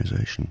private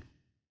organisation,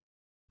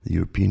 the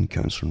European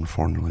Council on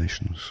Foreign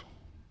Relations.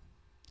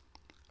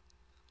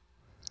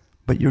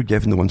 But you're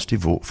given the ones to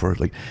vote for.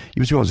 Like,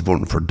 you was always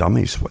voting for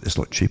dummies. It's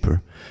a lot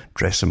cheaper.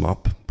 Dress them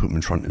up, put them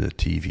in front of the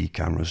TV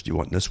cameras. Do you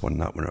want this one,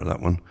 that one, or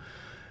that one?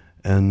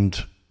 And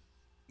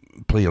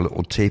play a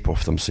little tape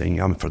of them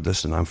saying, I'm for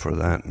this and I'm for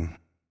that. And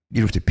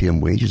you don't have to pay them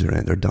wages or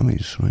anything. They're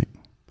dummies, right?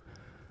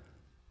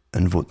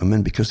 And vote them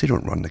in because they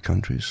don't run the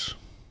countries.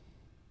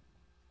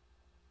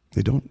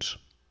 They don't.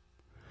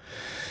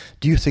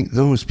 Do you think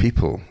those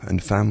people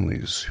and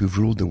families who've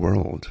ruled the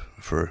world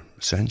for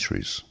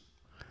centuries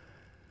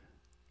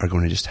are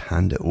going to just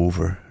hand it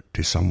over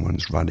to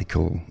someone's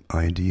radical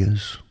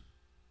ideas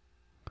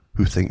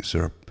who thinks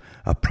they're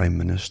a prime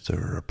minister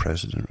or a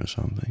president or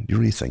something? Do you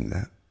really think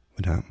that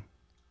would happen?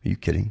 Are you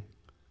kidding?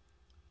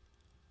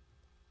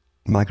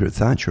 Margaret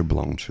Thatcher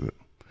belonged to it.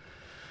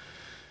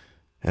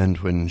 And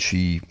when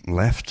she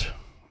left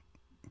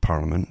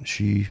Parliament,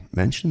 she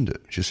mentioned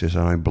it. She says,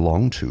 I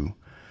belong to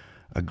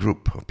a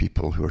group of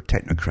people who are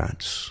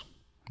technocrats.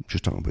 She's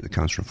talking about the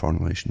Council on Foreign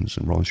Relations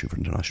and Royal Institute for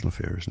International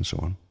Affairs and so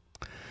on.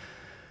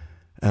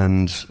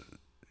 And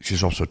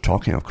she's also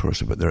talking, of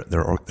course, about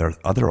their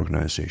other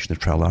organisation, the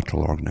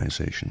Trilateral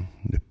Organisation.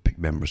 They pick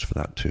members for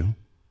that too.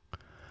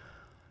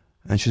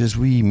 And she says,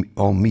 we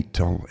all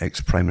meet, all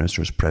ex-prime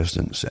ministers,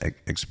 presidents,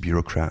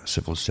 ex-bureaucrats,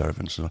 civil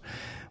servants.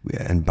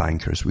 and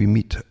bankers, we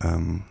meet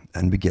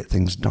and we get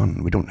things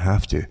done. We don't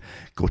have to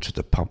go to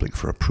the public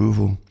for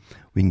approval.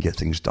 We can get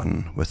things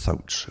done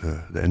without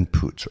the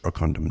input or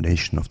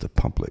condemnation of the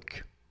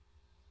public,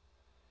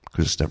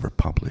 because it's never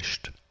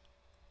published.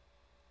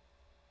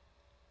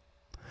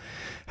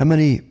 How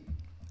many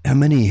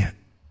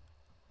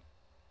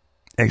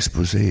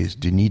exposés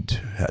do you need?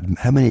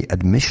 How many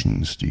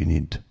admissions do you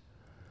need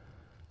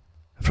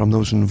from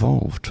those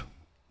involved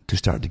to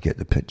start to get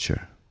the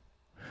picture?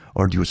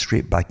 Or do you go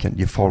straight back in?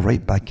 You fall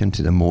right back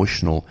into the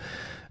emotional,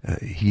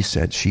 he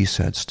said, she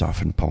said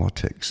stuff in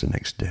politics the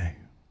next day.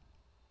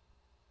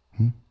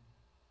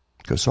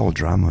 Because it's all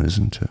drama,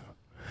 isn't it?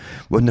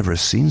 We've never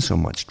seen so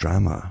much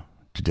drama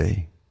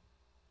today.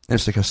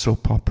 It's like a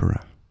soap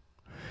opera.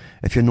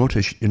 If you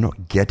notice, you're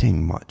not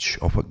getting much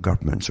of what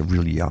governments are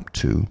really up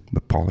to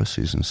with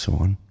policies and so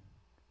on.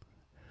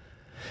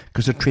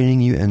 Because they're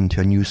training you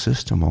into a new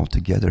system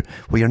altogether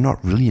where you're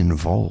not really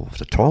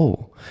involved at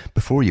all.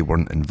 Before you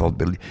weren't involved,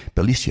 but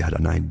at least you had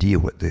an idea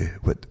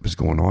what was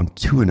going on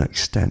to an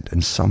extent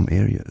in some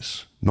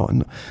areas. Not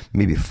in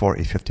maybe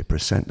 40,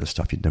 50% of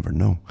stuff you'd never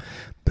know.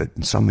 But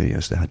in some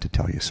areas they had to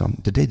tell you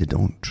something. Today they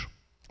don't.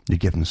 You're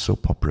given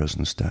soap operas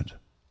instead.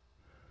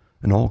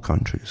 In all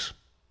countries.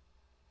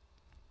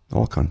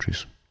 All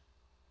countries.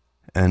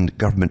 And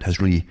government has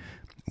really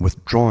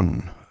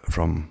withdrawn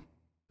from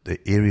the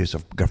areas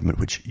of government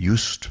which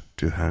used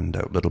to hand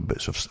out little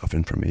bits of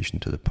information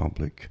to the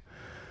public,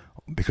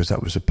 because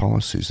that was the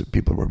policies that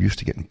people were used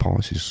to getting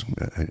policies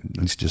at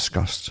least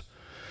discussed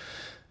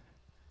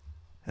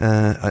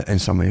in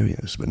some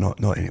areas, but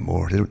not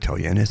anymore. They don't tell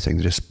you anything.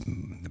 They just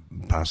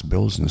pass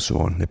bills and so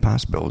on. They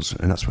pass bills,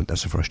 and that's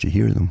the first you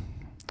hear them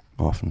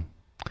often.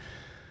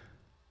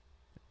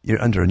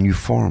 You're under a new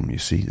form, you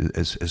see,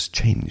 is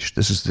changed.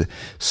 This is the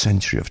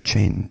century of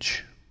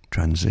change,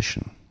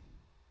 transition.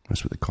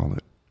 That's what they call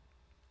it.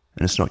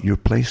 And it's not your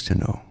place to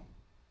know.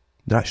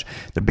 They're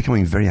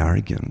becoming very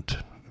arrogant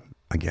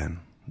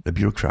again. The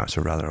bureaucrats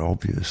are rather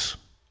obvious.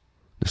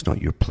 It's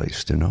not your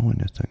place to know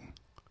anything.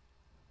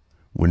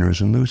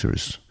 Winners and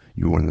losers.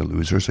 You're one of the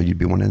losers, so you'd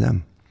be one of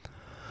them.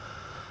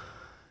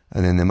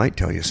 And then they might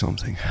tell you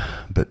something.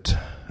 But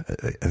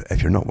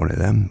if you're not one of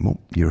them, well,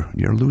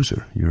 you're a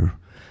loser. You're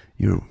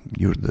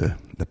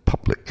the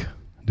public,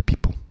 the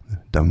people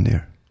down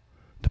there,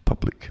 the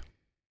public.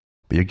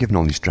 But you're given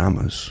all these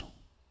dramas.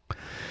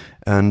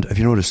 And if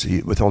you notice,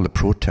 with all the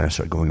protests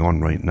that are going on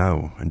right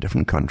now in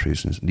different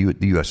countries, and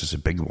the US is a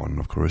big one,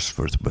 of course,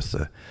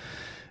 it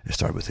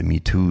started with the Me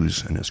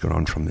Too's, and it's gone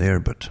on from there,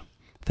 but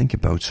think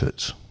about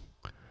it.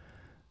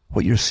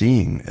 What you're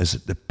seeing is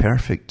the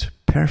perfect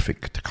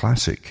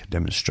classic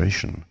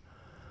demonstration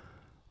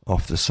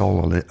of the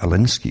Saul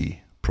Alinsky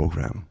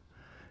program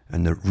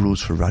and the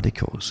rules for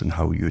radicals, and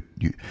how you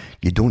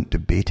don't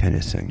debate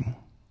anything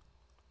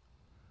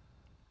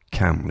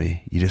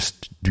calmly. You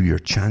just do your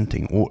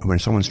chanting. When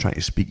someone's trying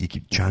to speak, you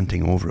keep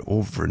chanting over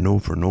and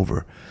over and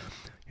over.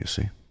 You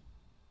see?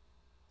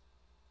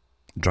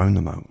 Drown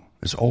them out.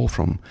 It's all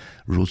from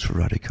rules for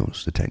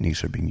radicals. The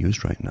techniques are being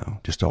used right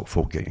now to stop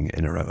folk getting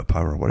in or out of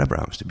power, or whatever it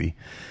happens to be.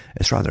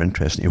 It's rather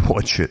interesting to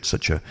watch it,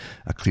 such a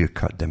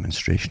clear-cut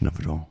demonstration of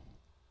it all.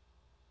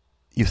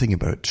 You think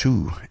about it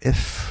too.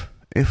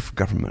 If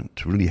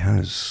government really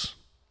is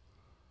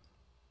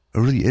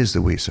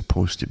the way it's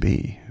supposed to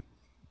be,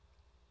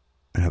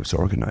 and how it's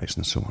organized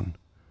and so on,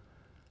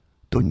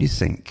 don't you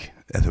think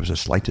if there was the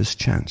slightest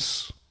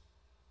chance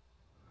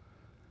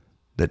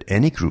that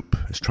any group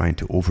is trying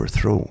to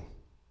overthrow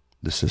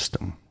the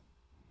system,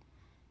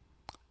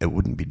 it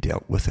wouldn't be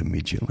dealt with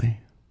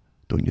immediately?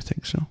 Don't you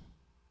think so?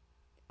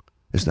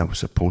 Isn't that what's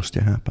supposed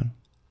to happen?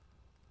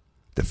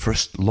 The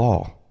first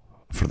law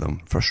for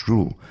them, first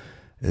rule,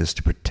 is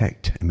to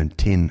protect and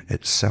maintain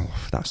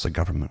itself. That's the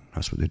government.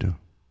 That's what they do.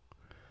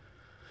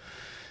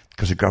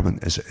 Because the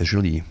government is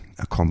really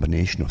a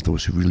combination of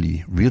those who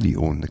really, really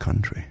own the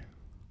country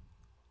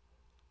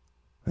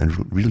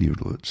and really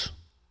rule it.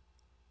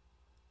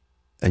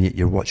 And yet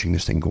you're watching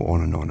this thing go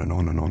on and on and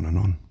on and on and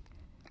on.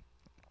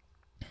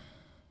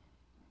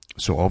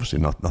 So obviously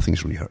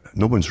nothing's really hurt.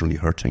 No one's really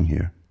hurting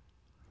here.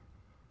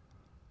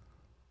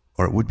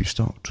 Or it would be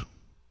stopped.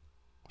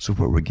 So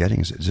what we're getting,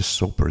 is it just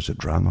soap or is it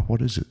drama?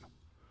 What is it?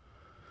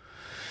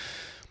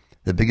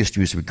 The biggest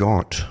news we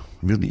got,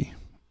 really,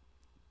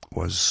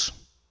 was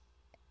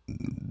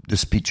the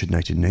speech at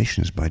United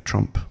Nations by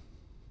Trump.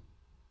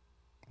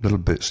 Little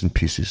bits and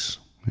pieces,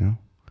 you know.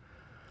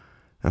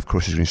 And of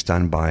course, he's going to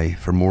stand by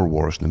for more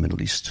wars in the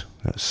Middle East.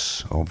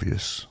 That's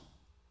obvious.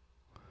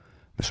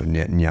 Mr.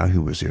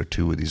 Netanyahu was there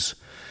too with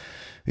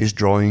his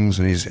drawings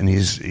and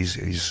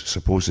his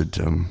supposed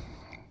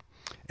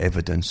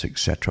evidence,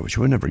 etc., which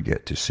we'll never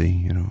get to see,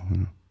 you know.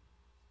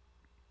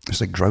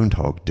 It's like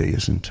Groundhog Day,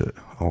 isn't it?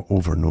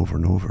 Over and over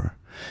and over.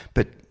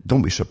 But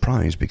don't be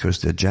surprised, because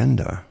the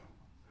agenda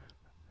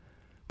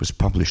was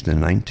published in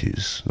the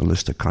 90s, the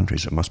list of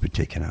countries that must be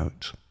taken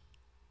out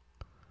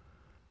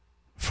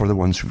for the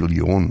ones who really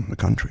own the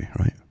country,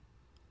 right?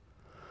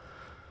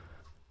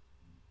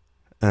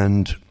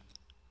 And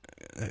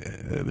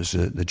it was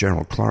the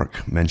General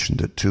Clark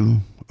mentioned it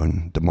too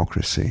on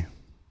Democracy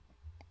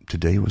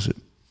Today, was it?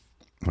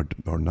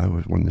 Or now,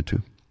 one of the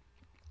two.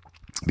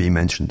 But he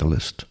mentioned the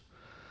list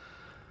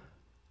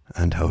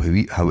and how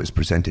it was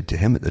presented to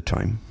him at the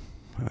time.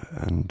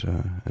 And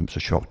it was a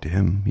shock to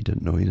him. He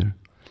didn't know either.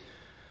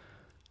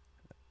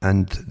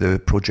 And the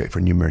Project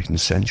for New American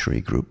Century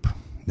group,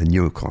 the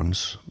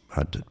neocons,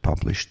 had it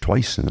published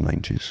twice in the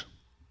 90s.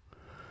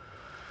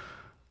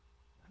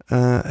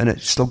 And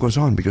it still goes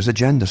on because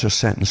agendas are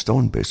set in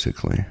stone,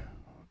 basically.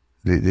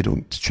 They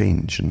don't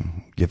change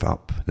and give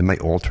up. They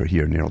might alter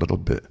here and there a little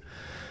bit,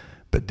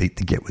 but they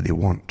get what they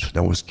want. They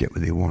always get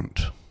what they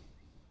want,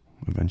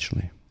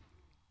 eventually.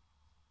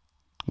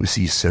 We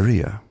see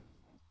Syria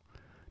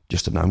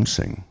just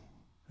announcing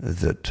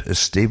that it's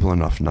stable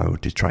enough now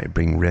to try to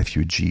bring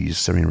refugees,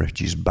 Syrian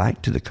refugees,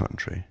 back to the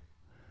country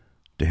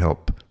to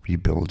help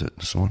rebuild it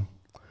and so on.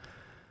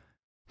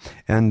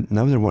 And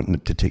now they're wanting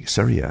to take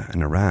Syria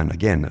and Iran.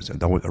 Again,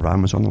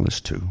 Iran was on the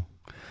list too.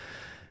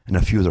 And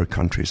a few other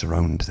countries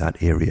around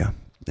that area,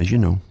 as you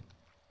know.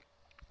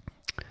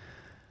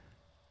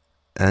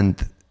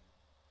 And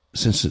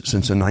since the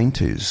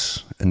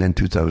 90s, and then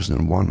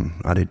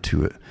 2001, added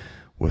to it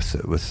with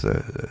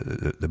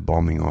the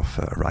bombing of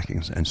Iraq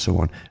and so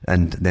on,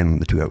 and then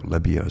the two out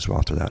Libya as well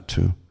after that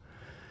too.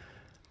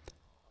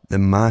 The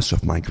mass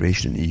of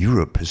migration in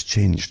Europe has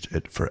changed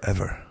it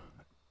forever,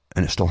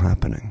 and it's still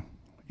happening.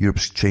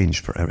 Europe's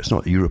changed forever. It's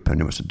not Europe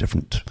anymore, it's a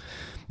different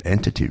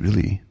entity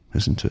really,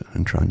 isn't it,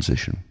 in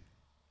transition.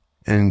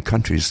 In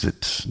countries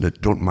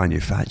that don't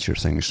manufacture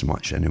things so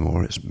much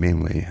anymore, it's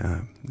mainly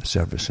the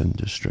service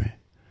industry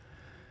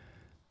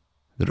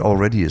that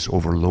already is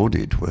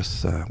overloaded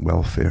with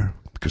welfare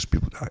because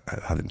people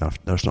have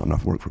enough. There's not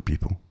enough work for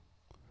people,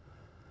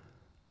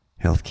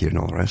 healthcare and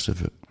all the rest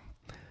of it,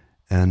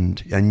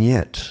 and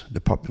yet the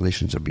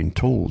populations are being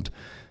told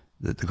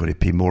that they're going to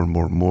pay more and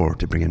more and more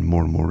to bring in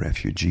more and more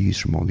refugees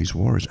from all these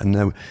wars, and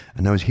now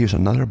here's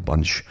another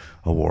bunch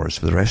of wars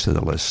for the rest of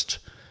the list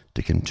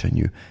to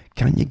continue.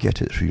 Can you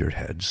get it through your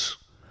heads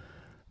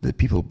that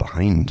people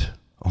behind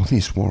all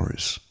these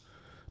wars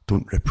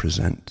don't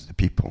represent the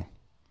people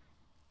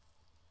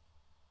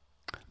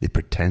they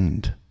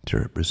pretend to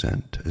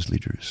represent as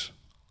leaders?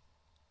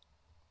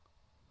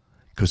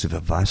 Because they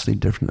have a vastly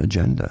different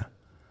agenda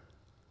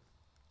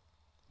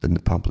than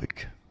the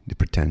public they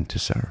pretend to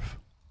serve.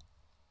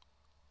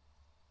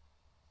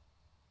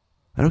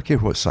 I don't care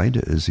what side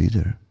it is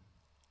either.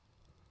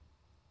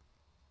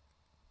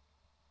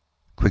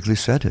 Quigley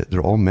said it.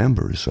 They're all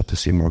members of the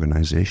same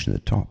organization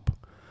at the top.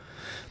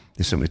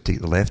 They simply take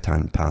the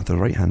left-hand path or the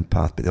right-hand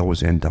path, but they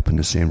always end up in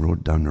the same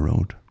road down the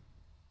road,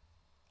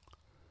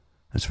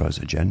 as far as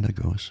the agenda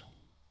goes.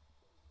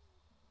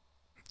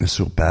 It's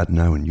so bad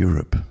now in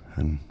Europe,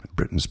 and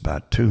Britain's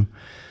bad too,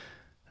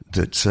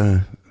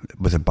 that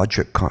with the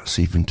budget cuts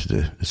even to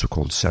the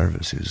so-called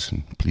services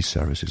and police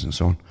services and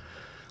so on,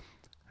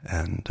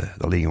 and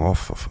the laying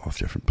off of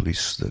different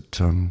police, that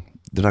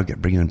they're now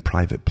bringing in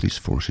private police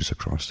forces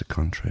across the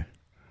country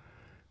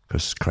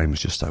because crime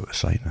is just out of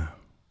sight now.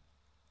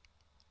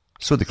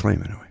 So they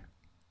claim anyway.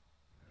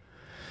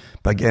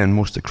 But again,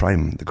 most of the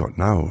crime they got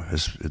now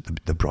is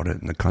they brought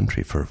it in the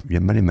country for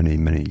many, many,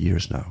 many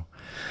years now.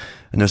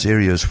 And there's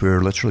areas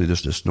where literally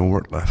there's just no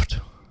work left.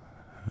 A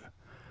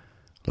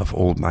lot of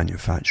old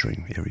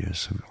manufacturing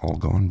areas have all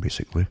gone,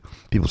 basically.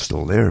 People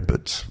still there,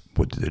 but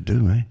what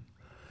do, eh?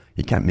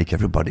 You can't make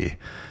everybody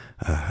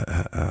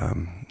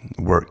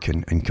work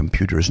in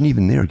computers, and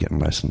even they're getting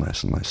less and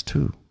less and less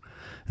too,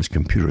 as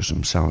computers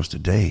themselves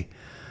today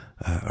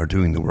are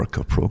doing the work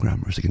of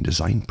programmers. They can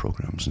design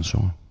programs and so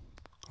on,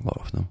 a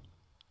lot of them.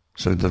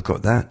 So they've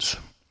got that.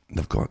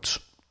 They've got,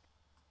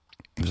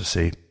 as I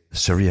say,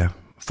 Syria.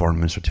 Foreign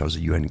Minister tells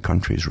the UN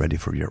country is ready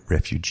for your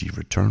refugee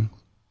return.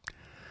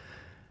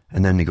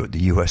 And then they got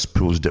the US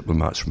pulls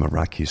diplomats from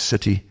Iraqi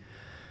city,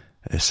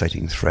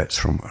 citing threats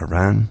from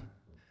Iran.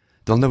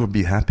 They'll never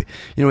be happy.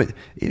 You know,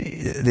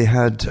 they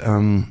had,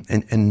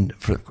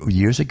 for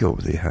years ago,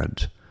 they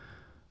had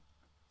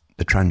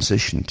the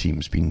transition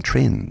teams being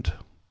trained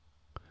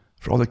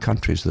for all the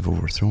countries they've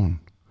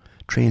overthrown,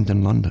 trained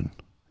in London,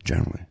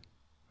 generally.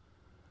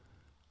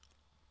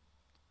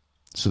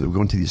 So they were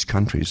going to these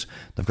countries,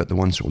 they've got the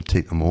ones that will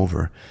take them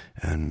over,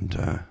 and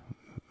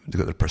they've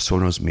got their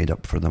personas made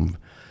up for them,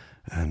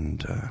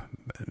 and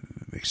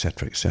et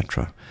cetera, et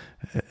cetera.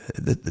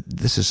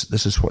 This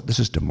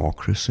is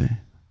democracy.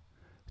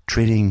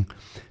 Training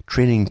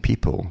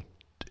people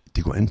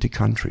to go into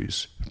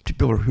countries,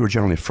 people who are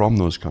generally from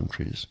those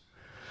countries,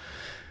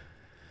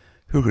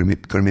 who are going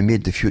to be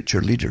made the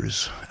future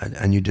leaders,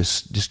 and you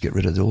just get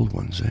rid of the old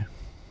ones, eh?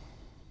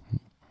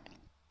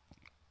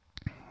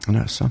 And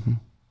that's something.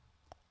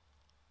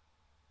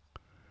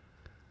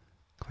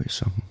 Quite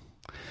something.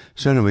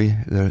 So anyway,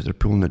 they're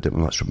pulling the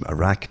diplomats from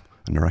Iraq,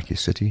 an Iraqi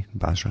city,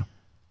 Basra,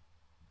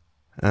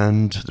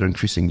 and they're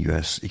increasing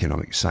US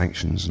economic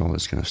sanctions and all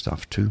this kind of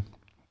stuff too.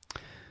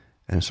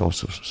 And it's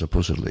also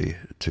supposedly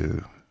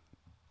to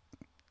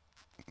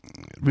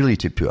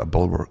put a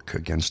bulwark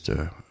against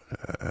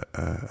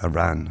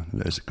Iran,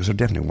 because they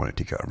definitely want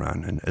to take out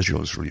Iran, and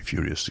Israel is really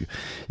furious. You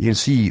can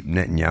see he's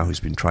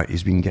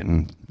been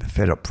getting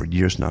fed up for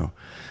years now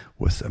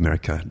with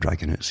America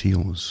dragging its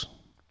heels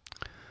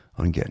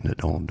on getting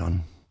it all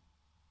done.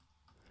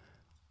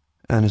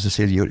 And as I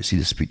said, you ought to see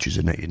the speeches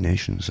of the United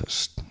Nations.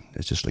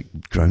 It's just like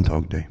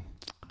Groundhog Day.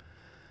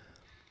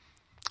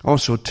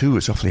 Also, too,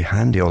 it's awfully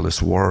handy, all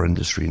this war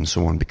industry and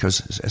so on,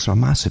 because it's a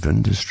massive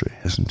industry,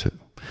 isn't it?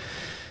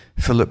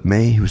 Philip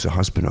May, who's the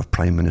husband of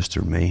Prime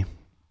Minister May,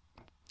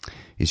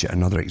 is yet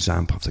another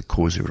example of the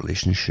cosy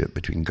relationship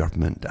between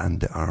government and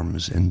the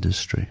arms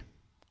industry.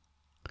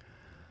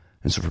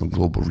 And so from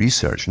Global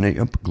Research,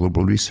 and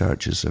Global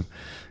Research is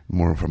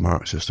more of a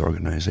Marxist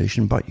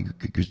organisation, but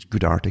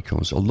good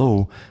articles,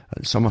 although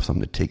some of them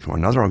they take from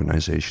another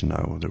organisation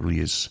now that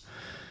really is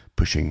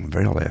pushing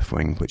very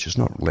left-wing, which is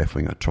not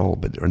left-wing at all,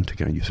 but they're into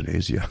kind of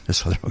euthanasia,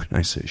 this other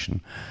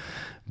organisation.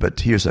 But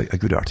here's a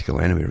good article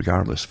anyway,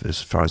 regardless,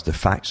 as far as the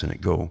facts in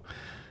it go.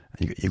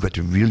 You've got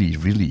to really,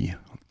 really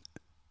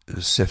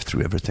sift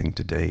through everything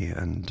today,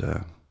 and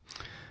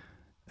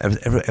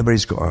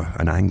everybody's got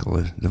an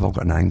angle. They've all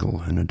got an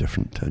angle and a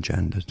different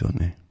agenda, don't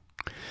they?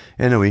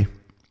 Anyway,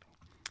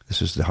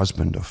 this is the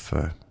husband of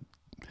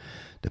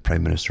the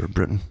Prime Minister of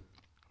Britain.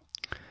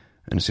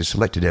 And it says,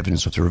 selected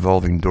evidence of the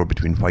revolving door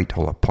between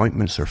Whitehall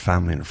appointments, her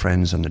family and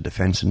friends, and the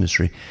defence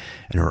industry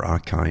in her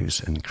archives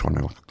in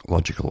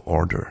chronological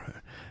order.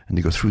 And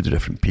they go through the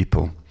different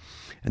people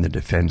in the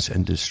defence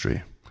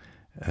industry,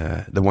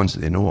 the ones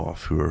that they know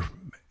of who are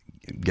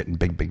getting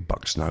big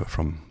bucks now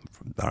from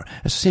that.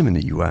 It's the same in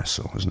the US,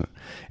 though, isn't it?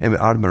 Anyway,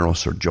 Admiral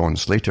Sir John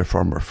Slater,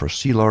 former First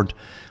Sea Lord,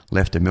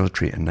 left the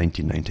military in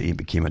 1998,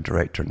 became a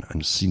director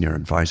and senior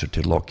advisor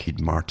to Lockheed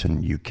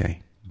Martin UK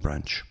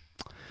branch.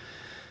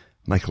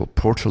 Michael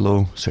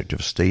Portillo, Secretary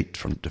of State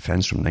for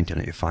Defence from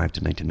 1995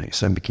 to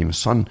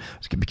 1997,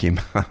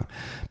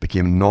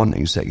 became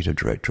non-executive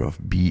director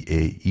of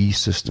BAE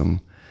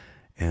System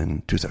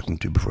in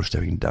 2002 before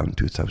stepping down in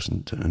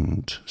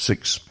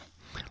 2006.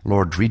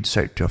 Lord Reid,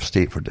 Secretary of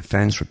State for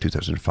Defence from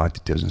 2005 to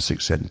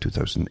 2006, said in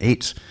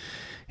 2008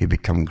 he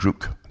became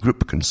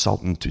group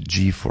consultant to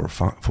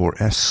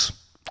G4S,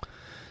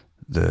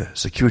 the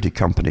security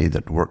company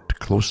that worked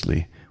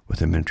closely with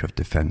the Ministry of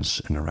Defence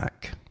in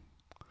Iraq.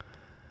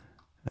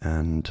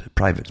 And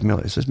private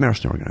military, it's a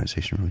mercenary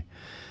organisation, really.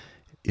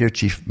 Air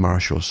Chief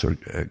Marshal Sir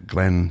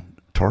Glenn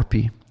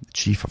Torpey,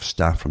 Chief of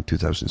Staff from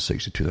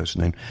 2006 to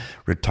 2009,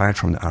 retired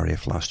from the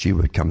RAF last year,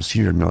 will become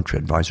Senior Military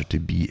Advisor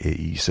to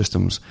BAE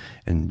Systems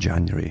in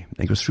January.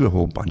 And it goes through a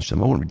whole bunch of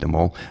them. I won't read them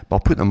all, but I'll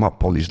put them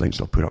up, all these links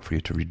I'll put up for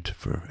you to read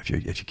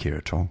if you care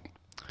at all.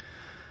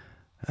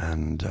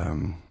 And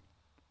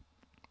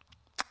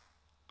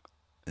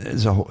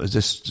there's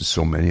just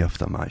so many of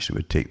them,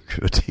 actually. It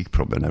would take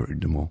probably an hour to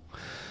read them all.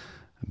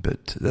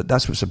 But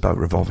that's what's about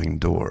revolving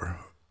door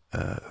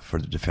for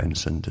the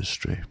defence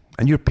industry.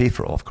 And you pay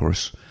for it, of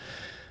course.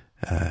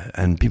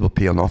 And people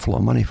pay an awful lot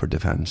of money for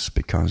defence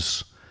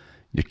because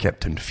you're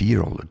kept in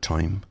fear all the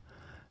time.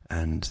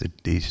 And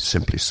they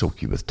simply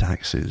soak you with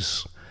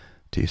taxes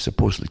to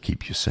supposedly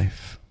keep you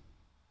safe.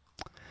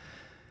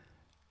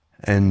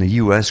 In the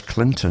US,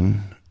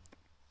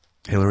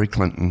 Hillary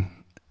Clinton,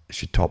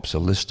 she tops a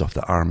list of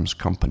the arms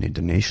company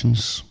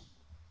donations.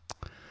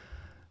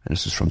 And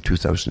this is from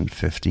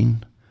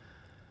 2015.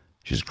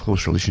 She has a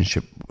close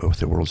relationship with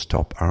the world's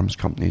top arms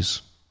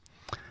companies.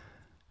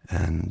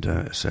 And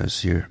it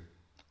says here,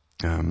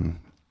 again,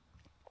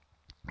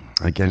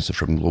 it's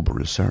from Global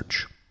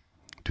Research,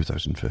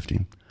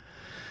 2015.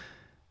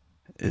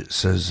 It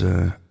says,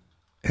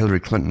 Hillary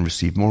Clinton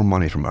received more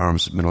money from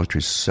arms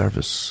military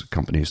service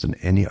companies than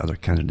any other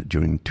candidate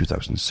during the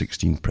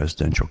 2016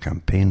 presidential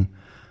campaign.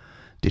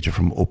 Data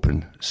from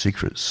Open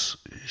Secrets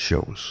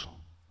shows.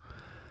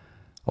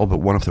 All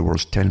but one of the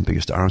world's 10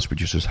 biggest arms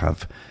producers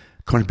have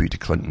contributed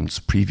to Clinton's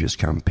previous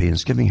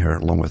campaigns, giving her,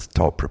 along with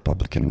top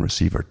Republican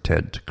receiver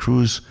Ted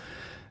Cruz,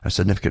 a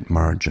significant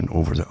margin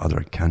over the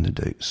other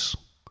candidates.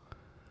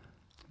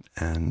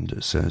 And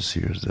it says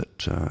here that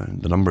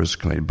the numbers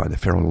collected by the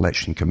Federal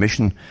Election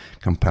Commission,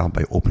 compiled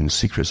by Open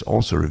Secrets,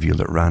 also reveal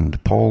that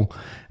Rand Paul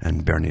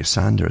and Bernie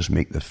Sanders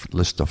make the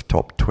list of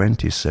top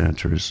 20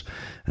 senators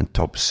and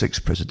top 6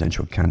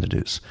 presidential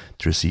candidates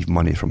to receive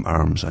money from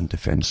arms and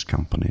defense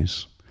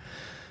companies.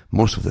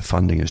 Most of the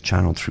funding is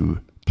channeled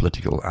through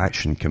political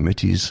action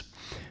committees,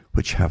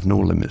 which have no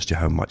limits to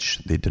how much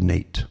they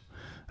donate.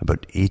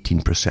 About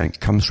 18%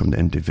 comes from the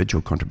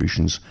individual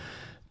contributions,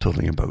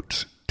 totaling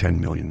about $10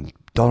 million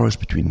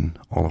between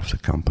all of the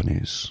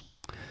companies.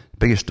 The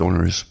biggest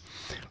donors,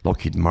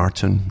 Lockheed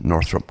Martin,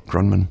 Northrop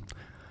Grumman,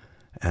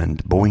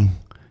 and Boeing,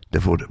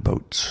 devote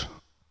about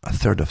a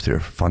third of their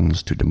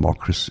funds to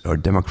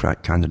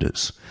Democrat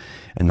candidates.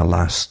 In the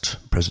last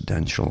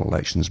presidential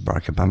elections,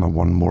 Barack Obama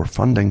won more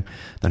funding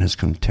than his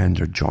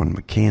contender John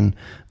McCain,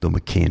 though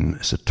McCain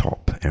is the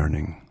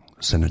top-earning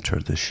senator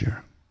this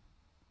year.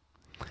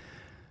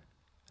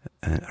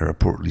 A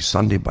report released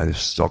Sunday by the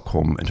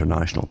Stockholm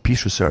International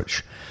Peace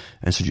Research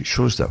And so it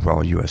shows that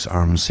while US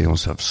arms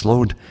sales have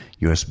slowed,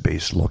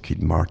 US-based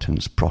Lockheed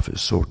Martin's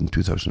profits soared in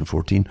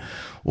 2014.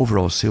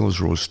 Overall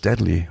sales rose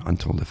steadily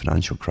until the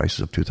financial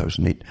crisis of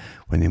 2008,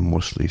 when they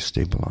mostly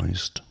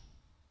stabilized.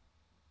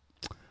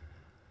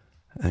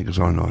 And it goes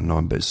on and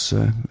on, but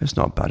it's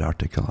not a bad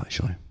article,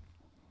 actually.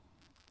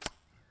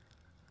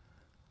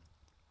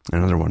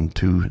 Another one,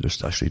 too.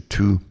 There's actually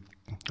two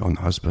on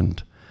the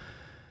husband.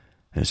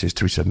 And it says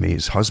Theresa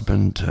May's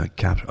husband,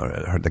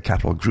 the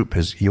Capital Group,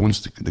 he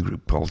owns the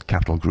group called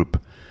Capital Group,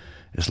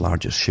 his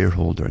largest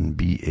shareholder in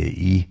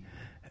BAE.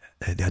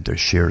 They had their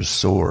shares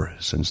soar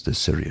since the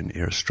Syrian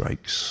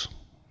airstrikes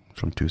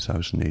from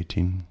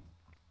 2018.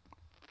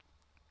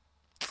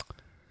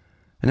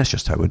 And that's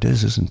just how it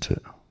is, isn't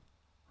it?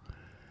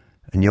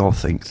 And you all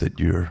think that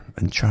you're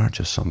in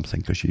charge of something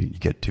because you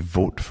get to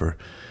vote for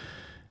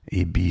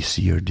A, B,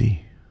 C, or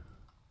D.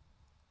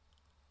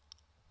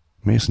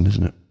 Amazing,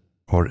 isn't it?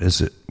 Or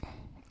is it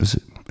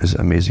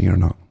amazing or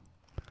not?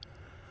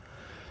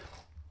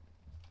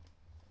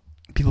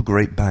 People go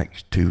right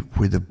back to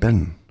where they've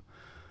been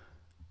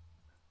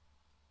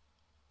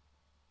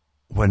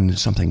when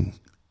something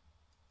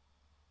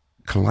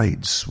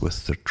collides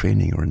with their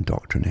training or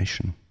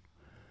indoctrination.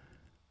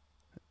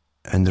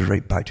 And they're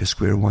right back to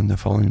square one the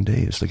following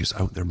day. It's like it's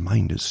out their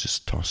mind. It's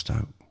just tossed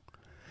out.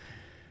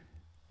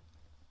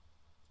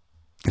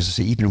 As I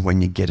say, even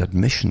when you get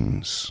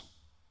admissions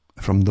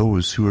from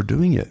those who are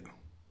doing it,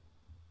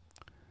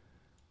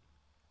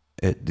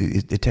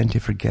 they tend to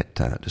forget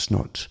that. It's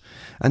not,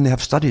 and they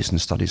have studies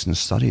and studies and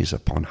studies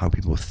upon how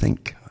people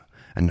think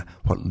and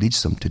what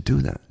leads them to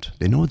do that.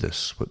 They know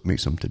this, what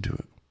makes them to do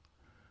it.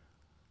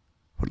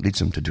 What leads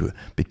them to do it.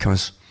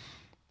 Because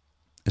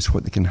it's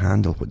what they can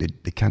handle, what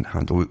they can't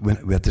handle.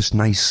 We have this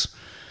nice,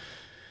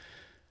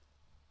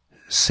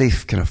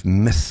 safe kind of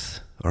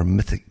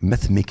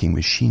myth-making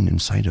machine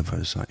inside of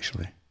us,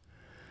 actually.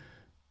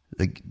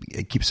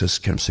 It keeps us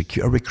kind of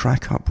secure. Or we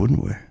crack up,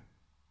 wouldn't we?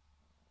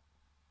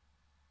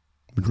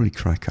 We'd really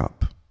crack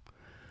up.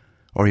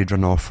 Or you'd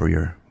run off for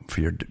your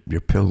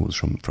pills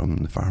from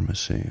the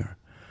pharmacy,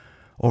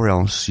 or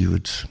else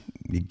you'd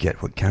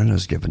get what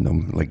Canada's given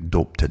them, like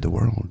Dope to the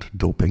World,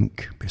 Dope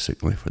Inc.,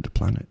 basically, for the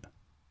planet.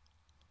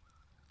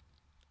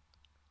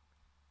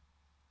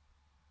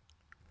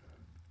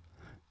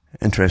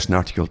 Interesting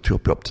article to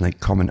up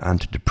tonight. Common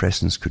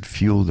antidepressants could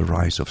fuel the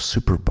rise of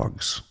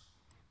superbugs,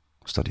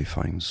 study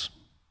finds.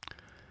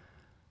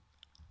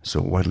 So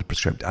widely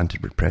prescribed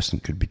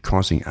antidepressant could be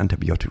causing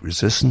antibiotic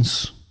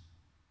resistance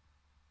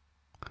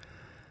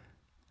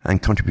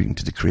and contributing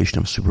to the creation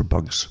of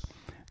superbugs,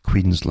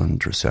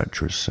 Queensland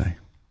researchers say.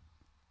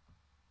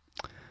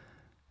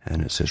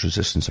 And it says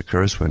resistance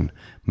occurs when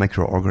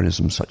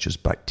microorganisms such as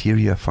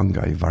bacteria,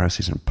 fungi,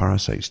 viruses and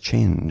parasites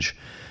change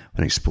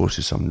when exposed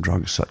to some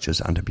drugs such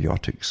as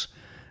antibiotics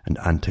and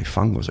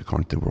antifungals,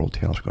 according to the World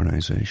Health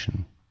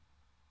Organization.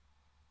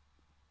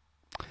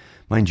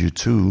 Mind you,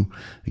 too,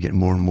 you get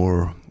more and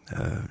more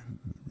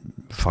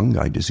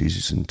fungi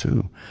diseases in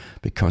too,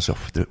 because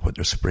of what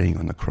they're spraying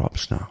on the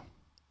crops now.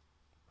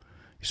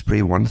 You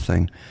spray one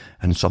thing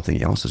and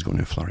something else is going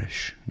to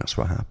flourish. That's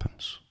what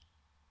happens.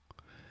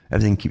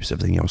 Everything keeps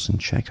everything else in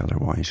check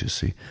otherwise, you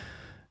see.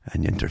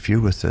 And you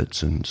interfere with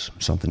it and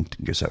something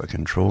gets out of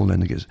control, then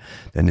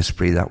they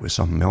spray that with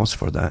something else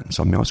for that and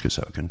something else gets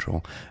out of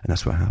control, and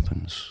that's what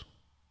happens.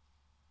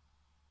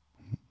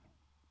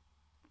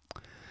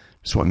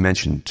 So I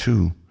mentioned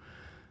too,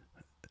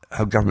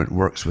 how government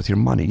works with your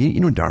money. You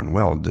know darn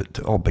well that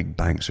all big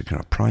banks are kind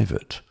of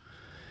private,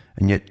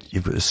 and yet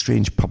you've got a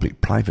strange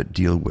public-private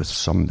deal with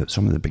some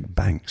of the big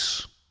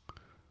banks,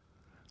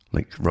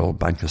 like Royal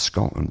Bank of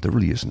Scotland. There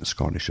really isn't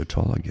Scottish at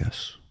all, I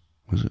guess,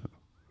 was it?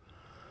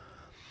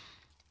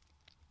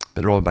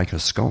 But the Royal Bank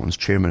of Scotland's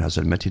chairman has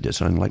admitted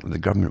it's unlikely the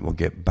government will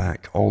get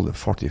back all the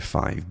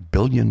 £45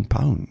 billion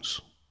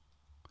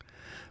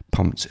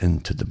pumped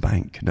into the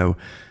bank. Now,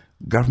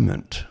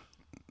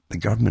 the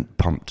government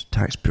pumped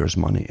taxpayers'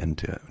 money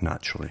into it,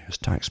 naturally, as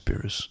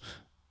taxpayers.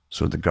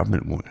 So the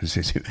government won't,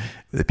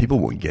 the people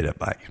won't get it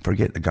back.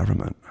 Forget the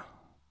government.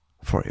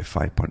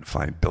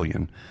 £45.5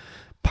 billion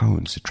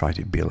to try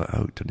to bail it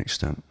out to an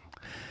extent.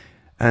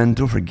 And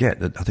don't forget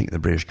that I think the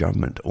British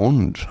government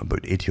owned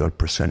about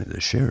 80% of the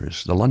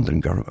shares. The London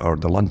government, or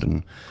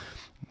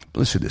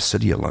let's say the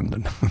city of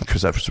London,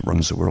 because that's what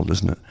runs the world,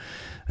 isn't it?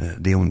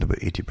 They owned about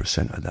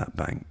 80% of that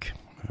bank.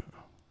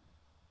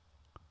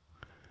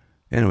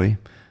 Anyway,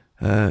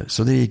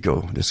 so there you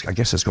go. I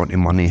guess it's gone to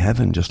money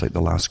heaven, just like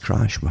the last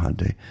crash we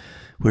had.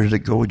 Where did it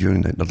go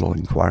during that little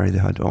inquiry they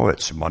had? Oh,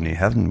 it's money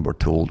heaven, we're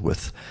told,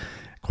 with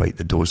quite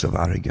the dose of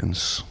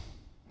arrogance,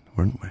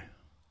 weren't we?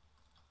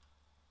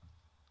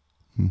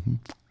 Mm-hmm.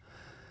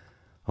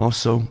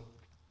 Also,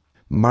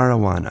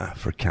 marijuana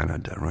for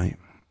Canada, right?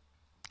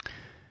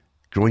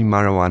 Growing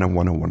marijuana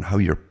 101, how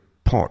your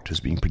pot is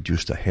being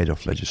produced ahead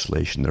of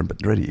legislation. They're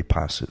ready to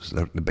pass it.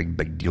 They're the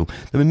big deal.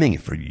 They've been making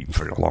it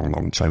for a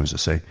long time, as I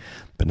say,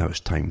 but now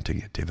it's time to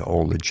have it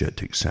all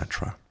legit,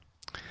 etc.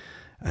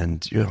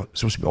 And you're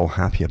supposed to be all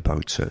happy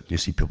about it. You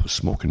see people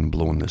smoking and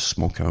blowing this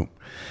smoke out.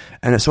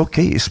 And it's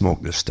okay to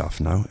smoke this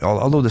stuff now.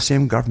 Although the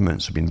same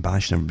governments have been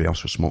bashing everybody else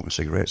for smoking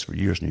cigarettes for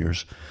years and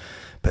years.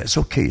 But it's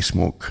okay to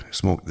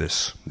smoke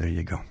this. There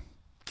you go.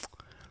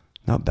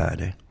 Not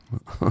bad, eh?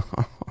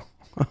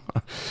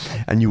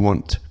 And you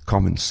want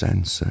common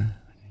sense, eh?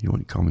 You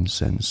want common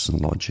sense and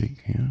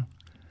logic, yeah?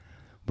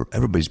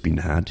 Everybody's been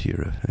had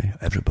here, eh?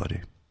 Everybody.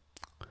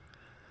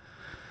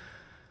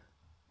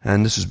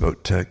 And this is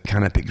about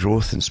Canopy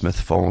Growth in Smith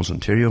Falls,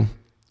 Ontario.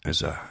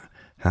 It's a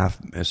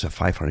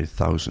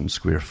 500,000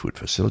 square foot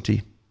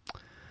facility.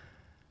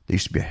 There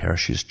used to be a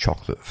Hershey's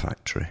chocolate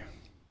factory.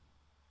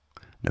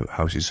 Now it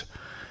houses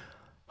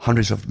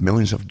hundreds of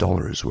millions of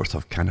dollars worth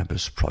of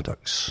cannabis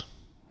products.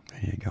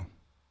 There you go.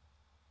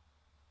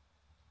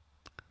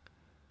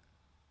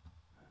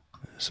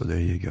 So there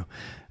you go.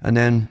 And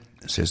then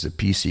it says the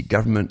PC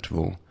government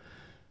are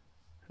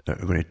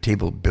going to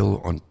table bill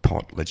on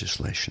pot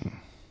legislation.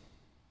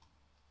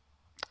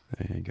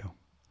 There you go.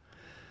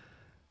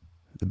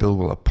 The bill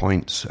will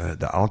appoint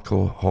the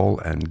Alcohol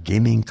and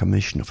Gaming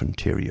Commission of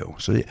Ontario.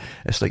 So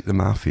it's like the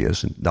mafia,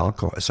 isn't the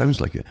alcohol? It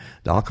sounds like it.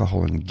 The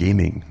Alcohol and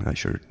Gaming.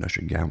 That's your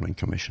gambling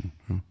commission.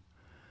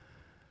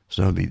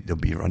 So they'll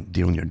be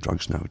dealing your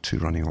drugs now too,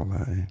 running all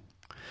that. Eh?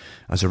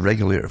 As a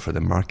regulator for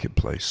the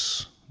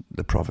marketplace,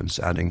 the province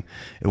adding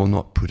it will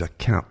not put a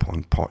cap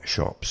on pot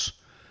shops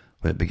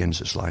when it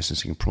begins its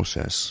licensing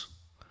process.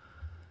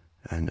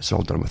 And it's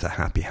all done with a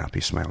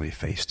happy, smiley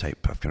face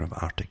type of kind of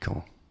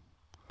article.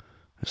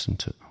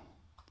 Isn't it?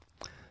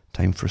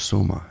 Time for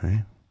Soma, eh?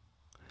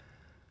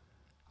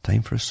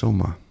 Time for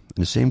Soma.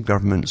 And the same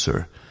governments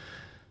are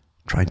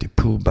trying to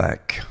pull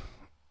back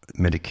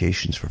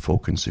medications for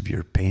folk in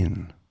severe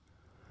pain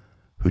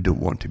who don't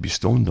want to be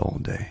stoned all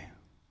day.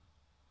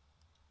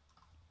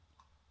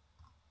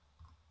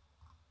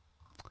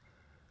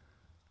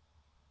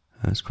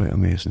 That's quite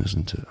amazing,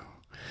 isn't it?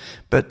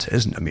 But it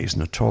isn't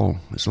amazing at all.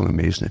 It's only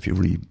amazing if you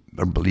really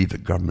believe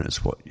that government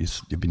is what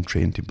you've been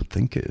trained to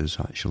think it is,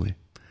 actually.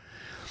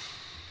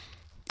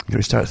 You've got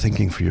to start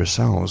thinking for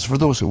yourselves, for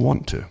those who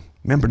want to.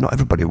 Remember, not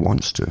everybody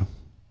wants to.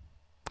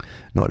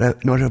 Not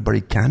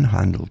everybody can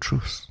handle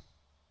truth.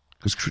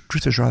 Because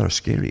truth is rather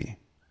scary.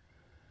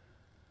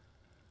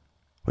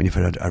 When you've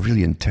had a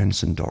really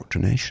intense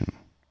indoctrination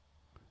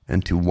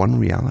into one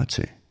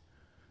reality,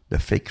 the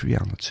fake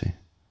reality.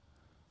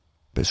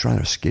 But it's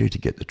rather scary to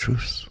get the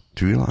truth,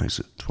 to realize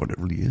it, what it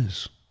really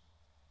is.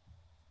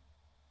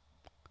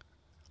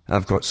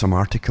 I've got some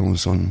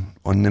articles on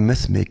the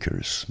myth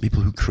makers,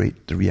 people who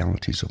create the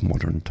realities of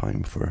modern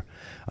time for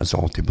us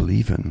all to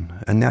believe in.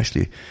 And they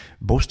actually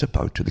boast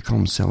about it. They call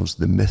themselves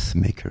the myth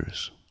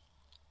makers.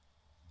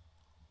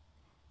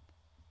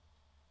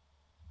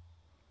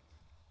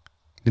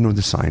 You know,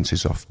 the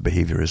sciences of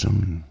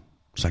behaviorism and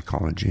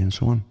psychology and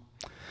so on.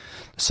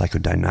 The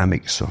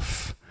psychodynamics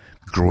of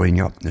growing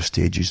up, the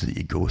stages that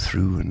you go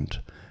through and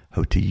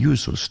how to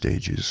use those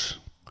stages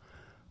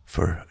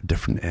for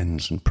different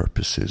ends and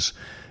purposes.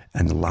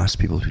 And the last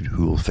people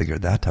who will figure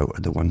that out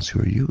are the ones who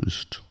are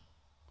used.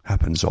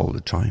 Happens all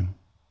the time.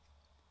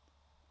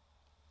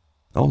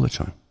 All the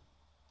time.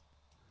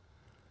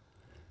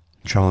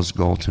 Charles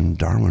Galton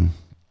Darwin,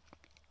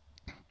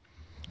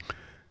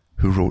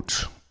 who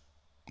wrote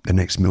The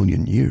Next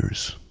Million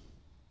Years,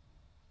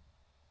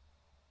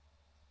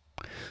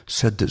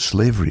 said that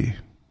slavery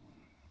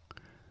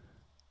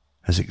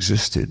has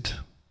existed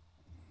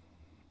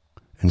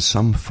in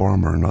some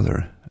form or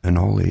another in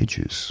all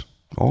ages.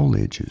 All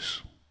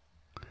ages.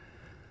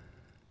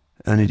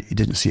 And he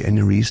didn't see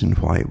any reason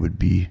why it would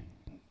be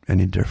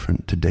any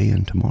different today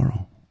and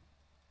tomorrow.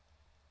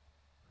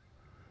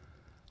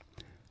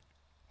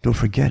 Don't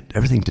forget,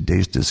 everything today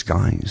is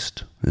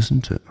disguised,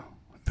 isn't it?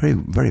 Very,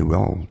 very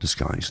well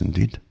disguised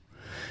indeed.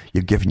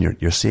 You've given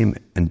your same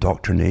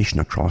indoctrination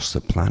across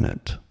the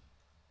planet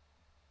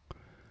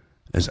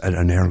as at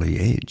an early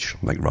age,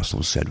 like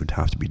Russell said would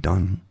have to be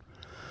done.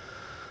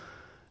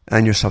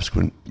 And your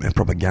subsequent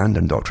propaganda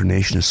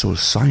indoctrination is so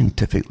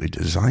scientifically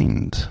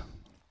designed.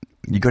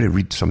 You got to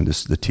read some of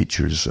this, the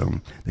teachers,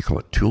 they call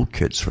it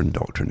toolkits for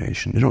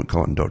indoctrination. They don't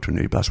call it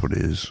indoctrination, but that's what it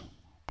is.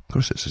 Of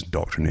course it's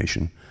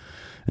indoctrination.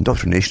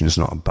 Indoctrination is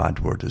not a bad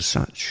word as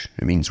such.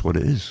 It means what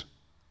it is.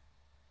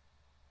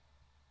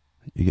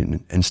 You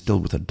get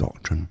instilled with a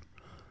doctrine,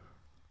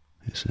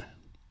 you see.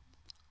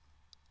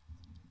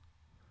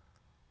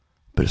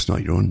 But it's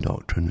not your own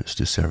doctrine, it's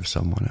to serve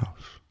someone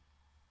else.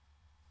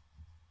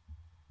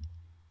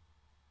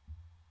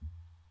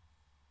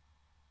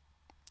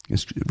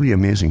 It's really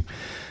amazing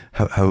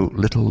how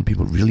little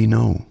people really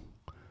know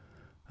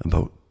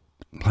about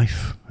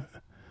life.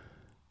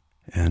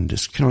 And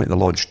it's kind of like the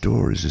lodge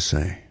door, as they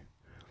say.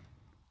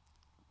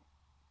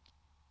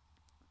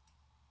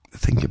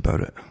 Think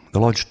about it. The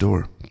lodge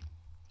door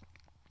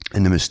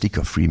in the mystique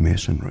of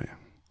Freemasonry.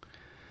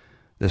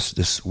 This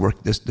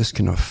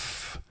kind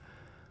of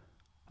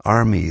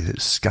army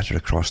that's scattered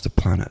across the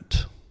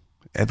planet,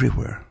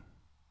 everywhere,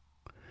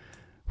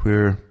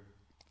 where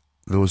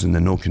those in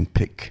the know can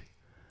pick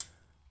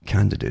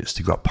candidates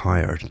to go up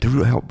higher,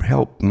 to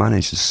help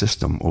manage the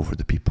system over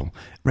the people,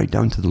 right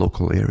down to the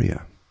local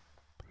area.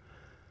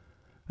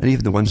 And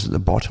even the ones at the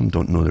bottom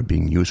don't know they're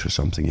being used for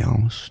something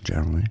else,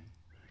 generally,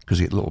 because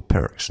they get little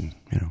perks and,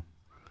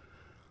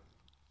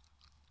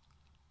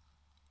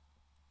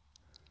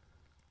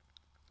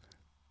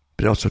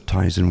 But it also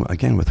ties in,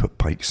 again, with what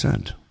Pike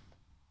said.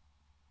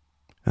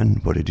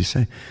 And what did he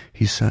say?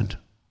 He said,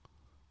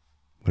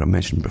 what I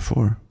mentioned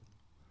before,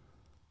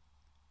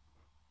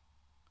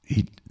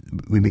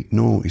 we make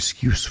no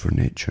excuse for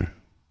nature.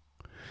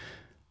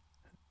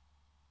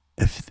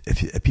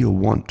 If people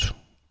want,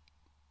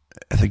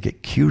 if they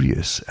get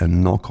curious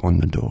and knock on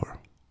the door,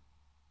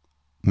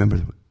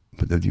 remember,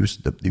 but they use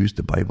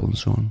the Bible and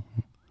so on,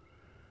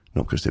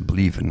 not because they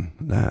believe in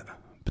that,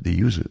 but they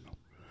use it.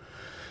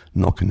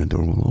 Knock on the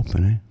door will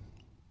open, eh?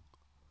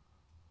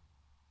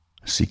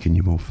 Seek and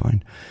you will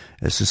find.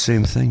 It's the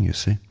same thing, you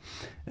see.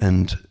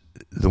 And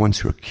the ones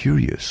who are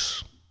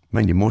curious,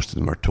 mind you, most of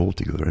them are told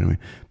to go there anyway,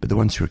 but the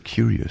ones who are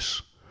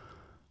curious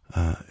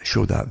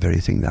show that very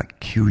thing,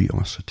 that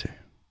curiosity,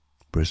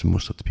 whereas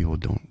most of the people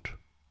don't.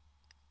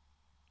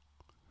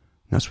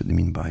 That's what they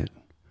mean by it.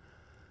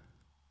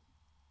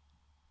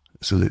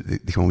 So they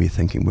come away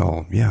thinking,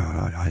 well,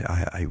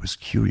 yeah, I was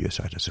curious,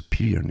 I had a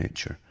superior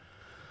nature.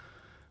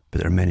 But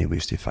there are many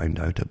ways to find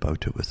out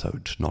about it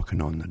without knocking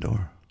on the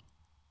door.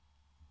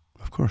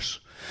 Of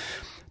course,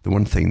 the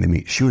one thing they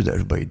make sure that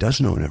everybody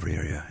does know in every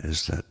area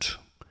is that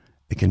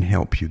it can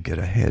help you get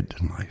ahead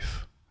in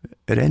life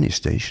at any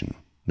station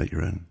that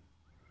you're in.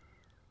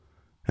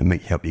 It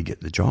might help you get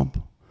the job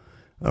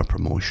or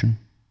promotion,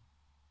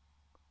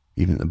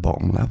 even at the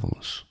bottom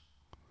levels.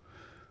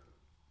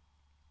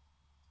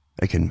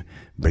 It can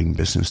bring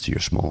business to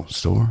your small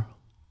store.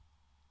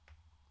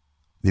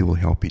 They will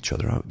help each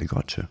other out. They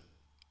got to.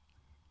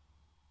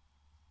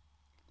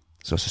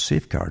 So it's a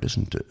safeguard,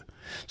 isn't it?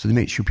 So they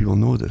make sure people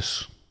know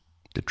this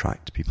to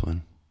attract people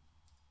in.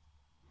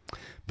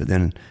 But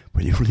then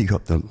when you've really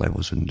got the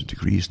levels and the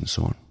degrees and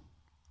so on,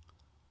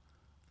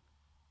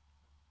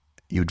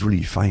 you'd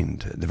really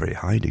find at the very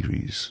high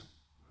degrees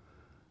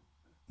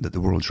that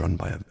the world's run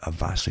by a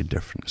vastly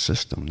different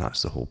system.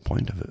 That's the whole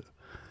point of it,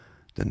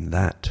 than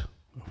that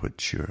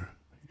which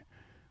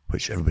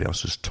everybody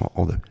else is taught,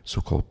 all the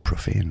so-called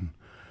profane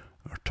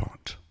are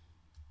taught.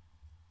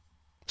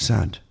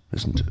 Sad,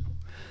 isn't it?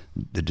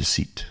 The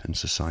deceit in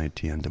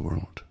society and the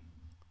world.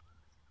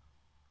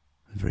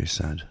 Very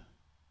sad.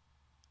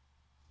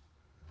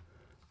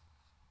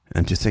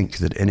 And to think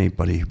that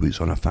anybody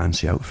who's on a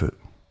fancy outfit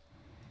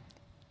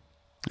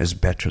is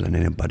better than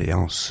anybody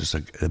else is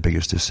the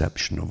biggest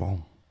deception of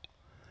all.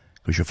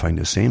 Because you'll find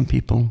the same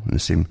people, and the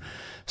same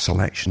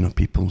selection of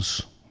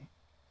peoples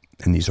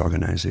in these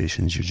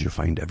organizations as you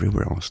find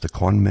everywhere else. The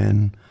con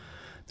men,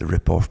 the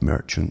rip-off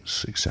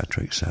merchants,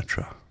 etc.,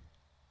 etc.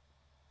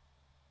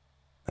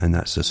 And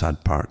that's the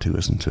sad part too,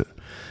 isn't it?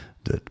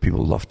 That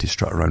people love to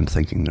strut around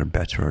thinking they're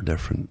better or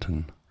different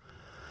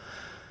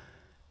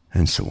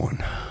and so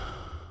on.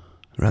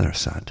 Rather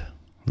sad.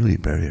 Really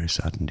very, very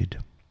sad indeed.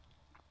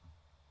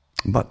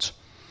 But,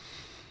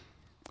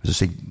 as I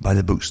say, buy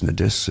the books and the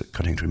discs at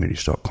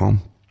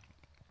cuttingthroughmirrors.com.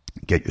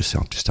 Get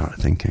yourself to start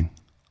thinking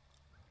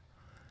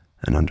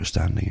and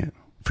understanding it.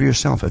 For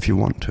yourself, if you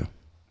want to.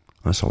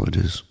 That's all it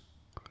is.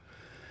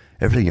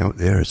 Everything out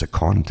there is a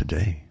con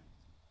today.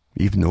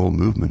 Even the old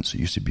movements that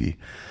used to be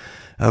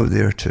out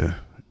there to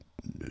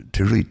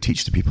really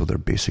teach the people their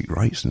basic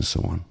rights and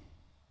so on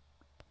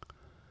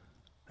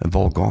have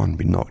all gone,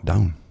 been knocked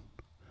down.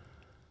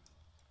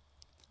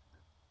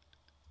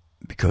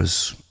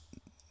 Because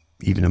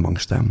even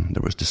amongst them,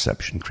 there was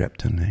deception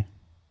crept in, eh?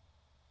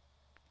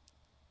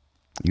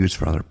 Used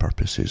for other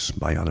purposes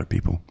by other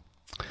people.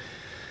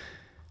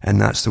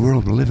 And that's the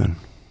world we live in.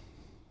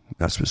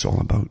 That's what it's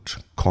all about.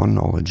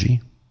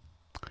 Conology,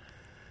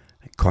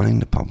 conning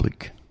the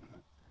public,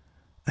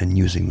 and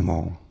using them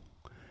all,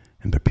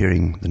 and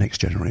preparing the next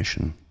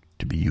generation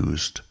to be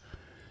used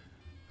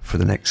for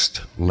the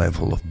next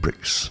level of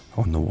bricks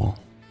on the wall.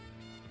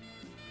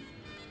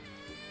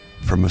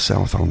 For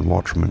myself, Alan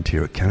Waterman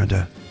here at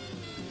Canada,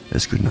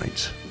 it's good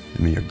night,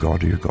 and may your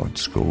God or your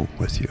gods go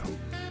with you.